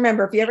wine. Just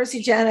remember, if you ever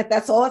see Janet,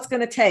 that's all it's going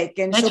to take.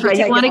 And that's right.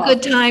 You want a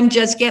good time,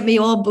 just get me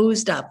all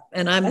boozed up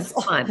and I'm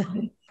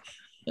fine.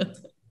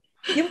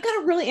 You've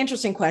got a really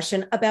interesting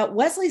question about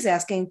Wesley's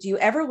asking, do you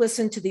ever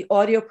listen to the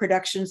audio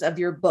productions of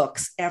your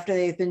books after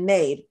they've been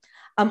made?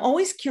 I'm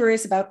always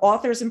curious about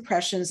authors'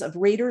 impressions of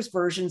readers'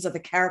 versions of the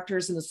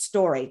characters in the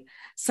story.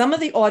 Some of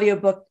the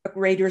audiobook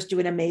readers do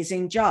an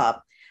amazing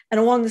job.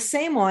 And along the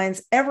same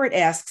lines, Everett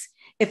asks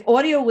if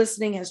audio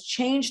listening has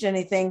changed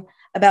anything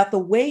about the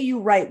way you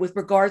write with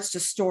regards to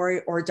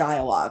story or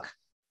dialogue.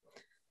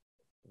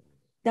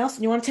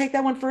 Nelson, you want to take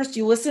that one first? Do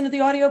you listen to the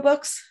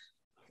audiobooks?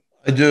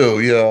 I do,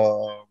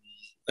 yeah.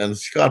 And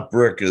Scott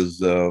Brick is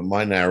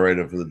my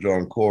narrator for the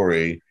John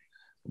Corey,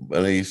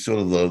 and he's sort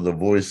of the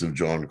voice of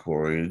John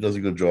Corey. He does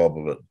a good job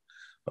of it,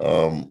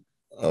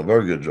 a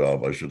very good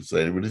job, I should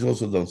say. But he's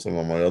also done some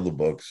of my other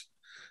books.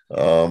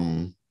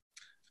 And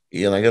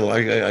I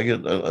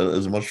get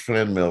as much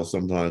fan mail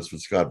sometimes for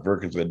Scott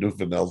Brick as I do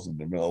for Nelson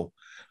DeMille.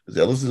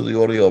 I listen to the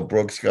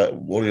audiobook.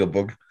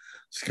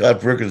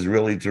 Scott Brick is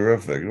really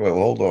terrific. Well,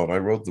 hold on, I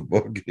wrote the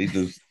book. He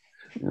just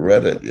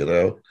read it,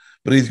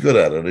 But he's good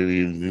at it.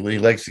 He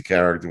likes the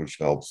character, which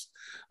helps.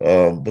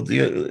 But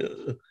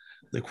the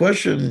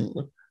question,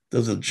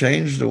 does it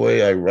change the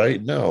way I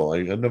write? No,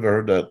 I've never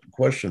heard that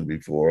question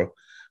before,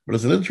 but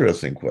it's an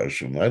interesting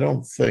question. I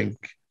don't think,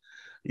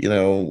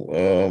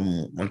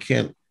 I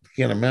can't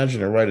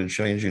imagine a writer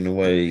changing the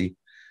way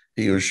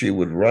he or she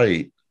would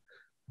write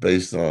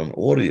based on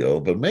audio,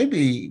 but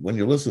maybe when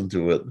you listen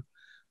to it,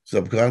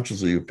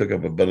 subconsciously you pick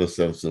up a better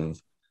sense of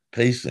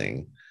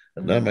pacing,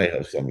 and that may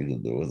have something to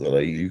do with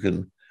it. You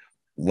can,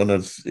 when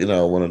it's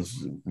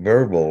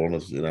verbal, when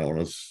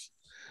it's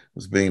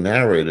being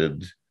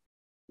narrated,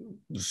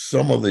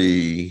 some of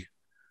the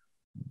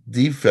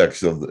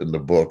defects in the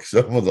book,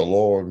 some of the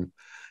long,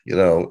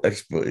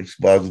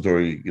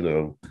 expository,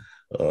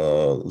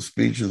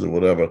 speeches or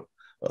whatever,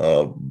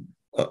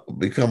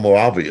 become more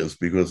obvious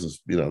because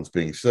it's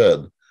being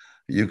said.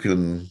 You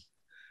can,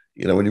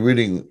 when you're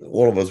reading,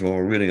 all of us, when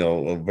we're reading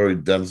a very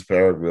dense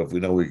paragraph, we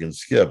know we can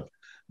skip.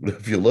 But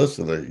if you're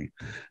listening,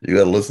 you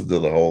got to listen to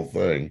the whole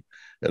thing.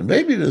 And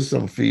maybe there's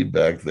some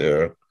feedback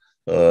there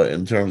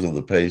in terms of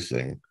the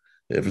pacing.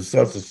 If it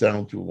starts to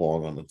sound too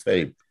long on the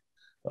tape,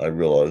 I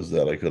realize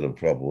that I could have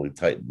probably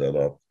tightened that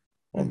up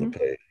on the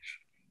page.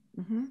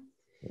 Mm-hmm.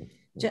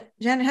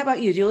 Janet, how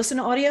about you? Do you listen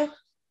to audio?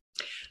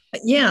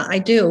 Yeah, I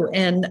do.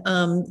 And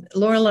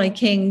Lorelei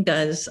King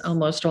does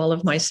almost all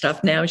of my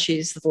stuff now.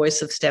 She's the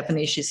voice of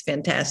Stephanie. She's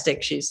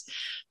fantastic. She's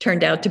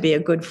turned out to be a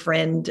good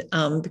friend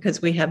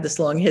because we have this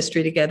long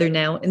history together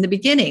now. In the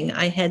beginning,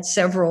 I had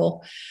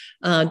several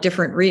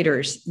different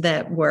readers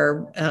that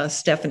were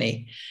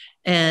Stephanie.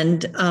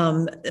 And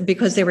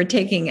because they were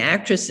taking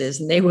actresses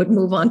and they would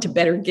move on to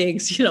better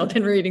gigs,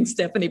 than reading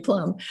Stephanie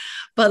Plum.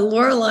 But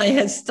Lorelei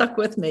has stuck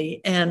with me,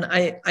 and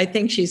I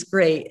think she's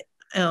great.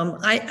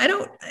 I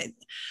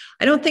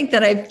don't think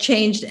that I've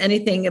changed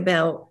anything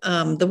about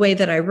the way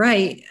that I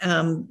write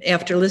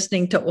after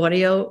listening to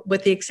audio,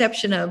 with the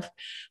exception of,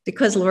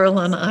 because Laurel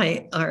and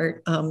I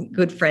are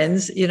good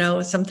friends,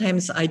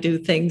 sometimes I do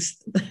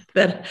things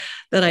that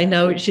I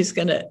know she's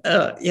gonna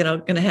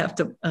have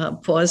to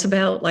pause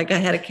about. Like I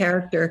had a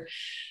character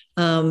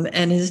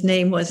and his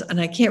name was,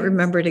 and I can't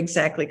remember it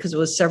exactly because it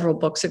was several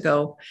books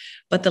ago,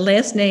 but the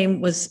last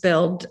name was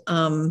spelled,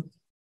 I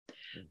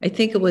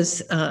think it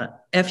was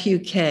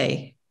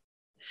F-U-K.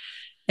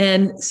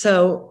 And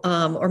so,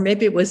 or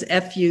maybe it was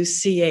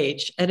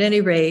F-U-C-H. At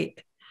any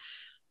rate,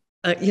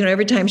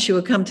 every time she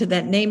would come to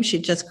that name,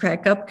 she'd just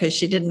crack up because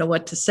she didn't know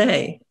what to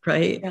say,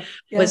 right? Yeah.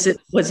 Yeah. Was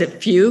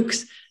it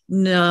Fuchs?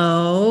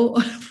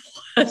 No.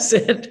 Was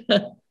it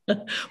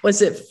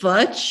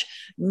Futch?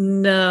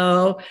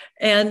 No.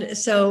 And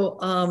so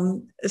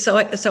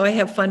I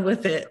have fun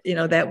with it,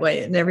 that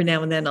way. And every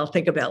now and then I'll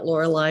think about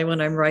Lorelei when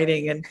I'm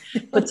writing and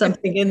put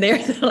something in there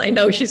that I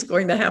know she's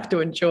going to have to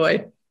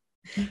enjoy.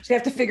 She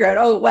have to figure out,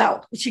 oh,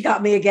 wow, she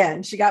got me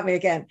again. She got me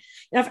again.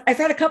 And I've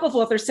had a couple of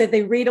authors say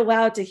they read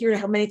aloud to hear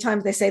how many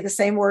times they say the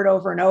same word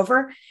over and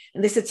over.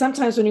 And they said,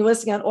 sometimes when you're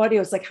listening on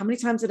audio, it's like, how many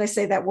times did I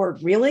say that word?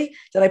 Really?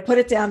 Did I put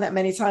it down that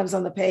many times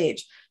on the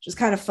page? Which is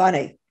kind of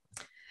funny.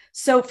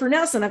 So for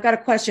Nelson, I've got a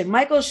question.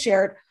 Michael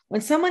shared,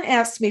 when someone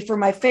asks me for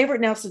my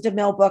favorite Nelson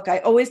DeMille book, I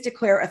always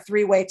declare a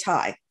three-way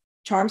tie: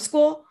 Charm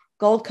School,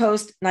 Gold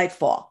Coast,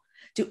 Nightfall.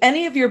 Do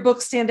any of your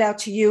books stand out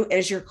to you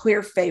as your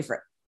clear favorite?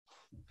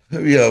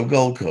 Yeah,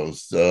 Gold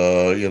Coast.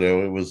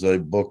 It was a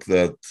book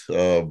that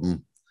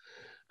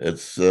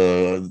it's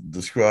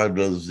described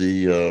as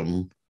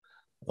the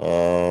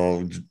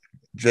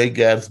Jay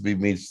Gatsby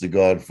meets the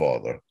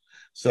Godfather.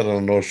 Set on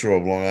the North Shore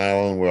of Long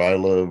Island, where I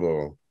live,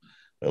 or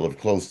I live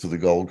close to the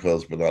Gold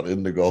Coast, but not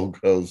in the Gold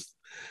Coast.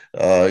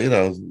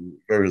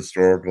 Very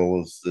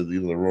historical. It's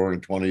the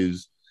Roaring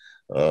 '20s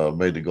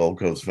made the Gold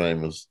Coast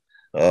famous.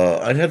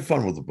 I had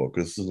fun with the book.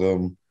 This is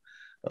and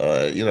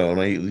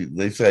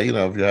they say,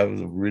 if you have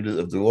the reader,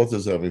 if the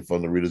author's having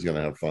fun, the reader's going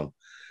to have fun.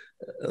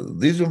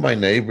 These were my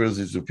neighbors.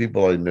 These are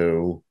people I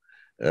knew,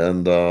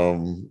 and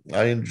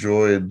I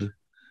enjoyed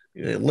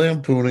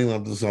lampooning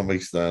them to some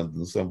extent.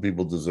 And some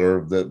people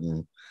deserved it,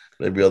 and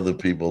maybe other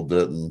people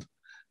didn't.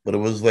 But it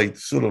was like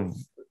sort of,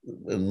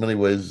 in many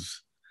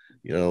ways,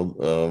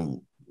 certainly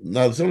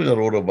not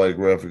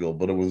autobiographical,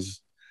 but it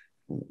was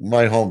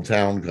my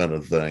hometown kind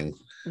of thing.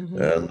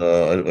 Mm-hmm. And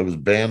I was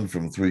banned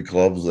from 3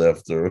 clubs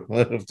after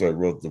I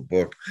wrote the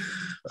book.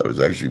 I was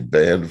actually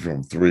banned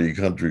from 3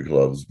 country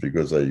clubs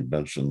because I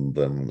mentioned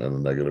them in a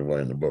negative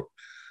way in the book.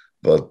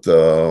 But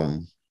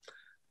and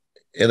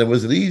it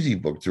was an easy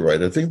book to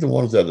write. I think the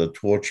ones that are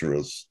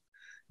torturous,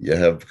 you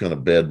have kind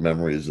of bad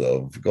memories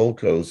of. Gold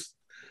Coast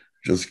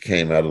just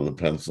came out of the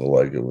pencil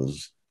like it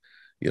was,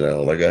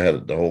 like I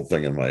had the whole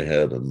thing in my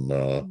head, and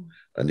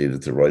I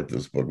needed to write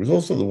this book. It was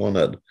also the one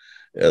that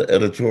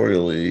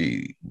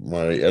editorially,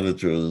 my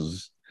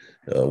editors,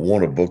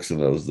 Warner Books in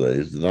those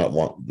days, did not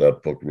want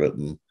that book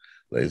written.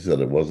 They said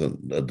it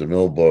wasn't a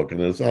DeMille book, and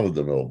it's not a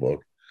DeMille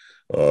book.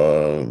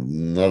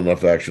 Not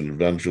enough action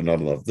adventure, not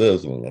enough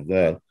this, not enough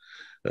that.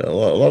 A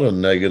lot of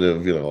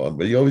negative,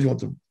 but you always want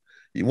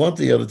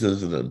the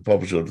editors and the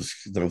publisher to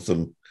have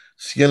some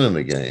skin in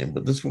the game.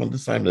 But this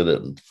time they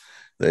didn't.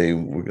 They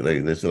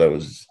said I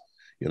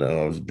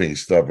was being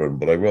stubborn,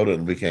 but I wrote it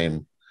and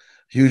became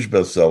huge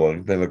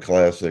bestseller, became a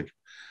classic.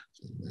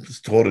 It's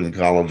taught in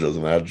college as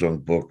an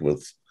adjunct book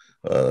with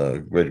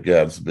Great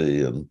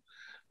Gatsby, and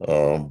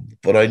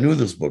but I knew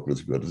this book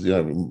was good.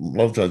 A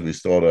lot of times we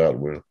start out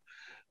where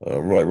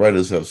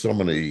writers have so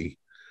many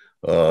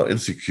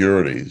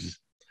insecurities.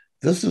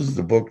 This is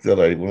the book that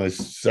when I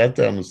sat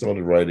down and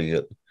started writing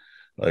it,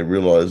 I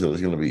realized that it's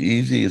going to be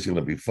easy, it's going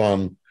to be fun,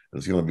 and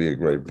it's going to be a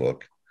great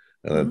book.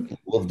 And it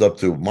lived up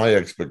to my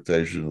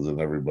expectations and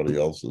everybody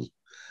else's.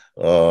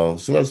 So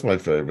that's my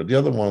favorite. The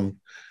other one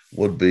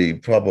would be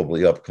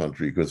probably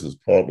Upcountry, because it's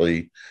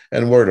partly,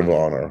 and Word of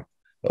Honor,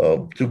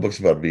 2 books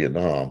about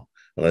Vietnam,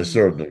 and I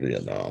served in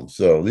Vietnam.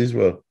 So these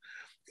were,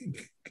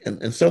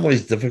 in some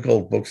ways,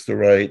 difficult books to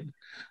write.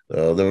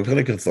 They were kind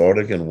of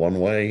cathartic in one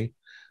way,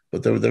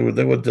 but they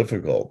were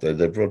difficult.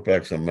 They brought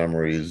back some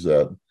memories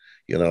that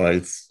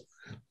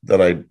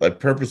I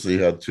purposely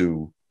had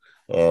to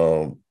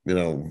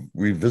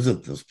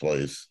revisit this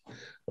place,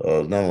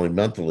 not only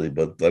mentally,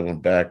 but I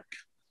went back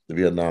to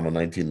Vietnam in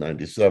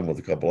 1997 with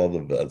a couple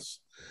other vets.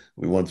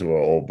 We went to our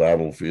old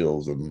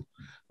battlefields and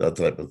that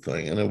type of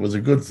thing. And it was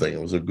a good thing.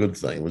 It was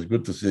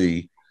good to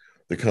see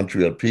the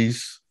country at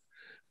peace.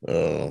 We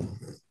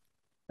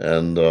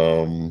kind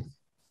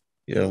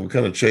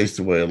of chased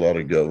away a lot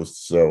of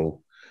ghosts.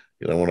 So,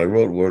 when I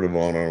wrote Word of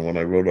Honor and when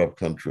I wrote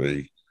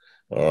Upcountry,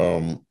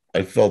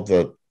 I felt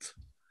that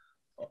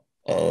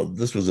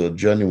this was a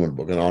genuine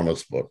book, an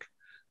honest book.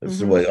 It's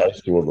the way I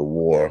saw the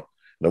war.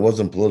 And it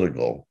wasn't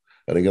political.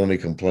 I didn't get any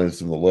complaints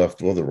from the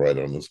left or the right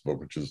on this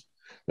book,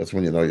 that's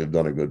when you've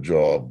done a good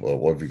job,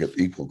 or if you get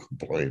equal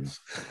complaints.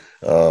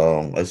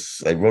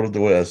 I wrote it the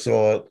way I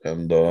saw it,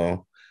 and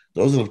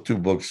those are the 2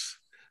 books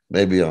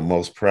maybe I'm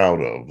most proud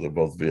of. They're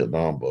both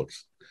Vietnam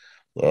books.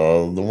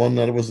 The one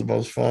that was the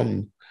most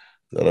fun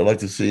that I'd like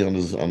to see on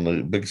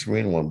the big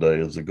screen one day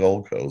is the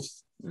Gold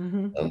Coast.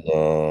 And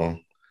I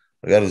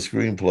got a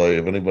screenplay.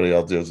 If anybody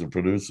out there is a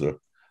producer,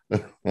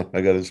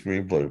 I got a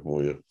screenplay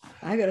for you.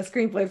 I got a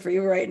screenplay for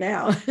you right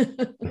now.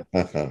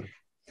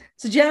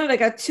 So, Janet, I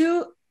got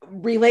 2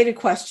 related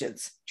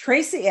questions.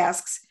 Tracy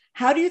asks,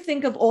 how do you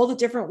think of all the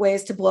different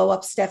ways to blow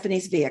up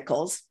Stephanie's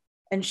vehicles?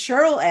 And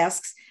Cheryl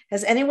asks,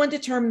 has anyone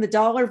determined the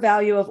dollar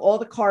value of all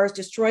the cars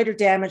destroyed or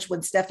damaged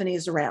when Stephanie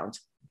is around?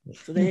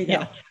 So there you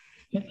go.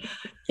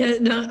 Yeah,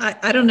 no,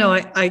 I don't know.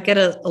 I get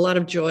a lot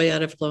of joy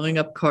out of blowing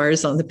up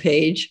cars on the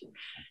page.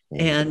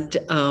 And,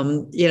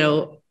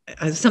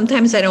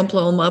 sometimes I don't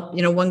blow them up.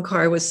 One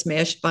car was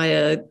smashed by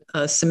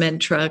a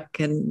cement truck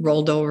and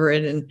rolled over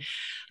it. And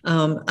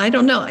I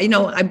don't know.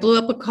 I blew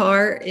up a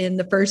car in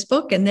the first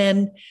book, and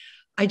then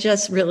I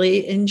just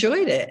really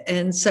enjoyed it.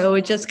 And so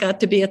it just got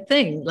to be a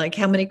thing. Like,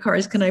 how many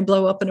cars can I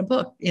blow up in a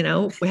book? You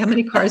know, how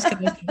many cars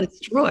can I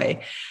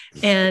destroy?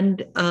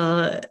 And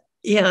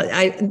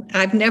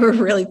I've never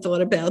really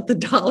thought about the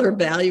dollar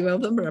value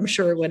of them, but I'm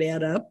sure it would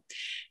add up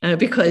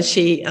because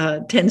she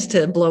tends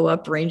to blow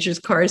up Ranger's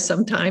cars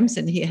sometimes,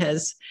 and he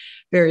has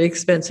very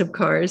expensive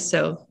cars.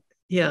 So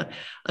yeah.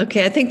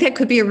 Okay. I think that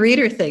could be a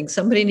reader thing.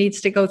 Somebody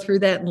needs to go through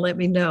that and let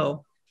me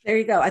know. There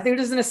you go. I think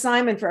there's an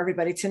assignment for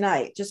everybody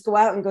tonight. Just go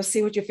out and go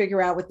see what you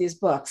figure out with these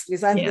books,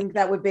 because I think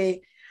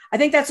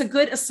that's a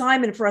good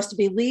assignment for us to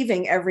be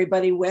leaving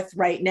everybody with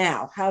right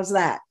now. How's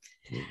that?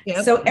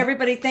 Yep. So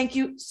everybody, thank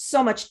you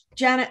so much.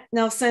 Janet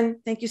Nelson,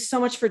 thank you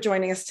so much for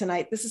joining us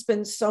tonight. This has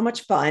been so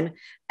much fun.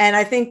 And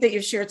I think that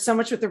you've shared so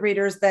much with the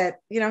readers that,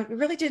 you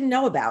really didn't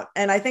know about.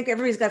 And I think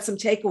everybody's got some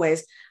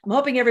takeaways. I'm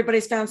hoping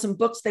everybody's found some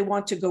books they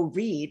want to go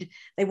read,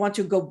 they want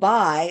to go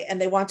buy,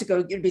 and they want to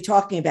go be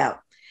talking about.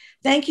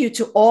 Thank you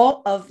to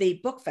all of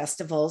the book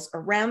festivals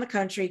around the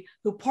country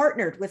who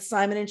partnered with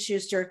Simon &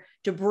 Schuster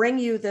to bring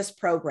you this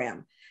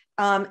program.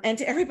 And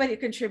to everybody who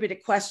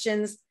contributed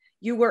questions,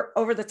 you were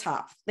over the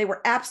top. They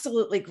were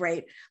absolutely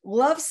great.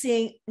 Love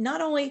seeing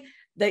not only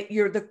the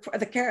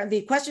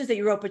questions that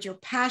you wrote, but your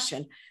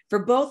passion for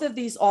both of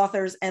these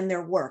authors and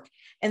their work.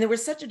 And there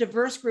was such a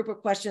diverse group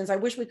of questions. I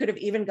wish we could have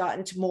even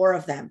gotten to more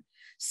of them.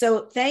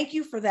 So thank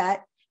you for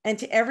that. And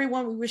to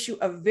everyone, we wish you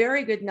a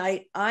very good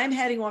night. I'm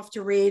heading off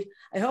to read.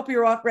 I hope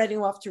you're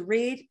heading off to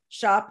read,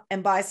 shop,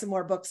 and buy some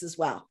more books as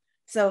well.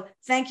 So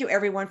thank you,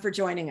 everyone, for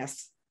joining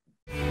us.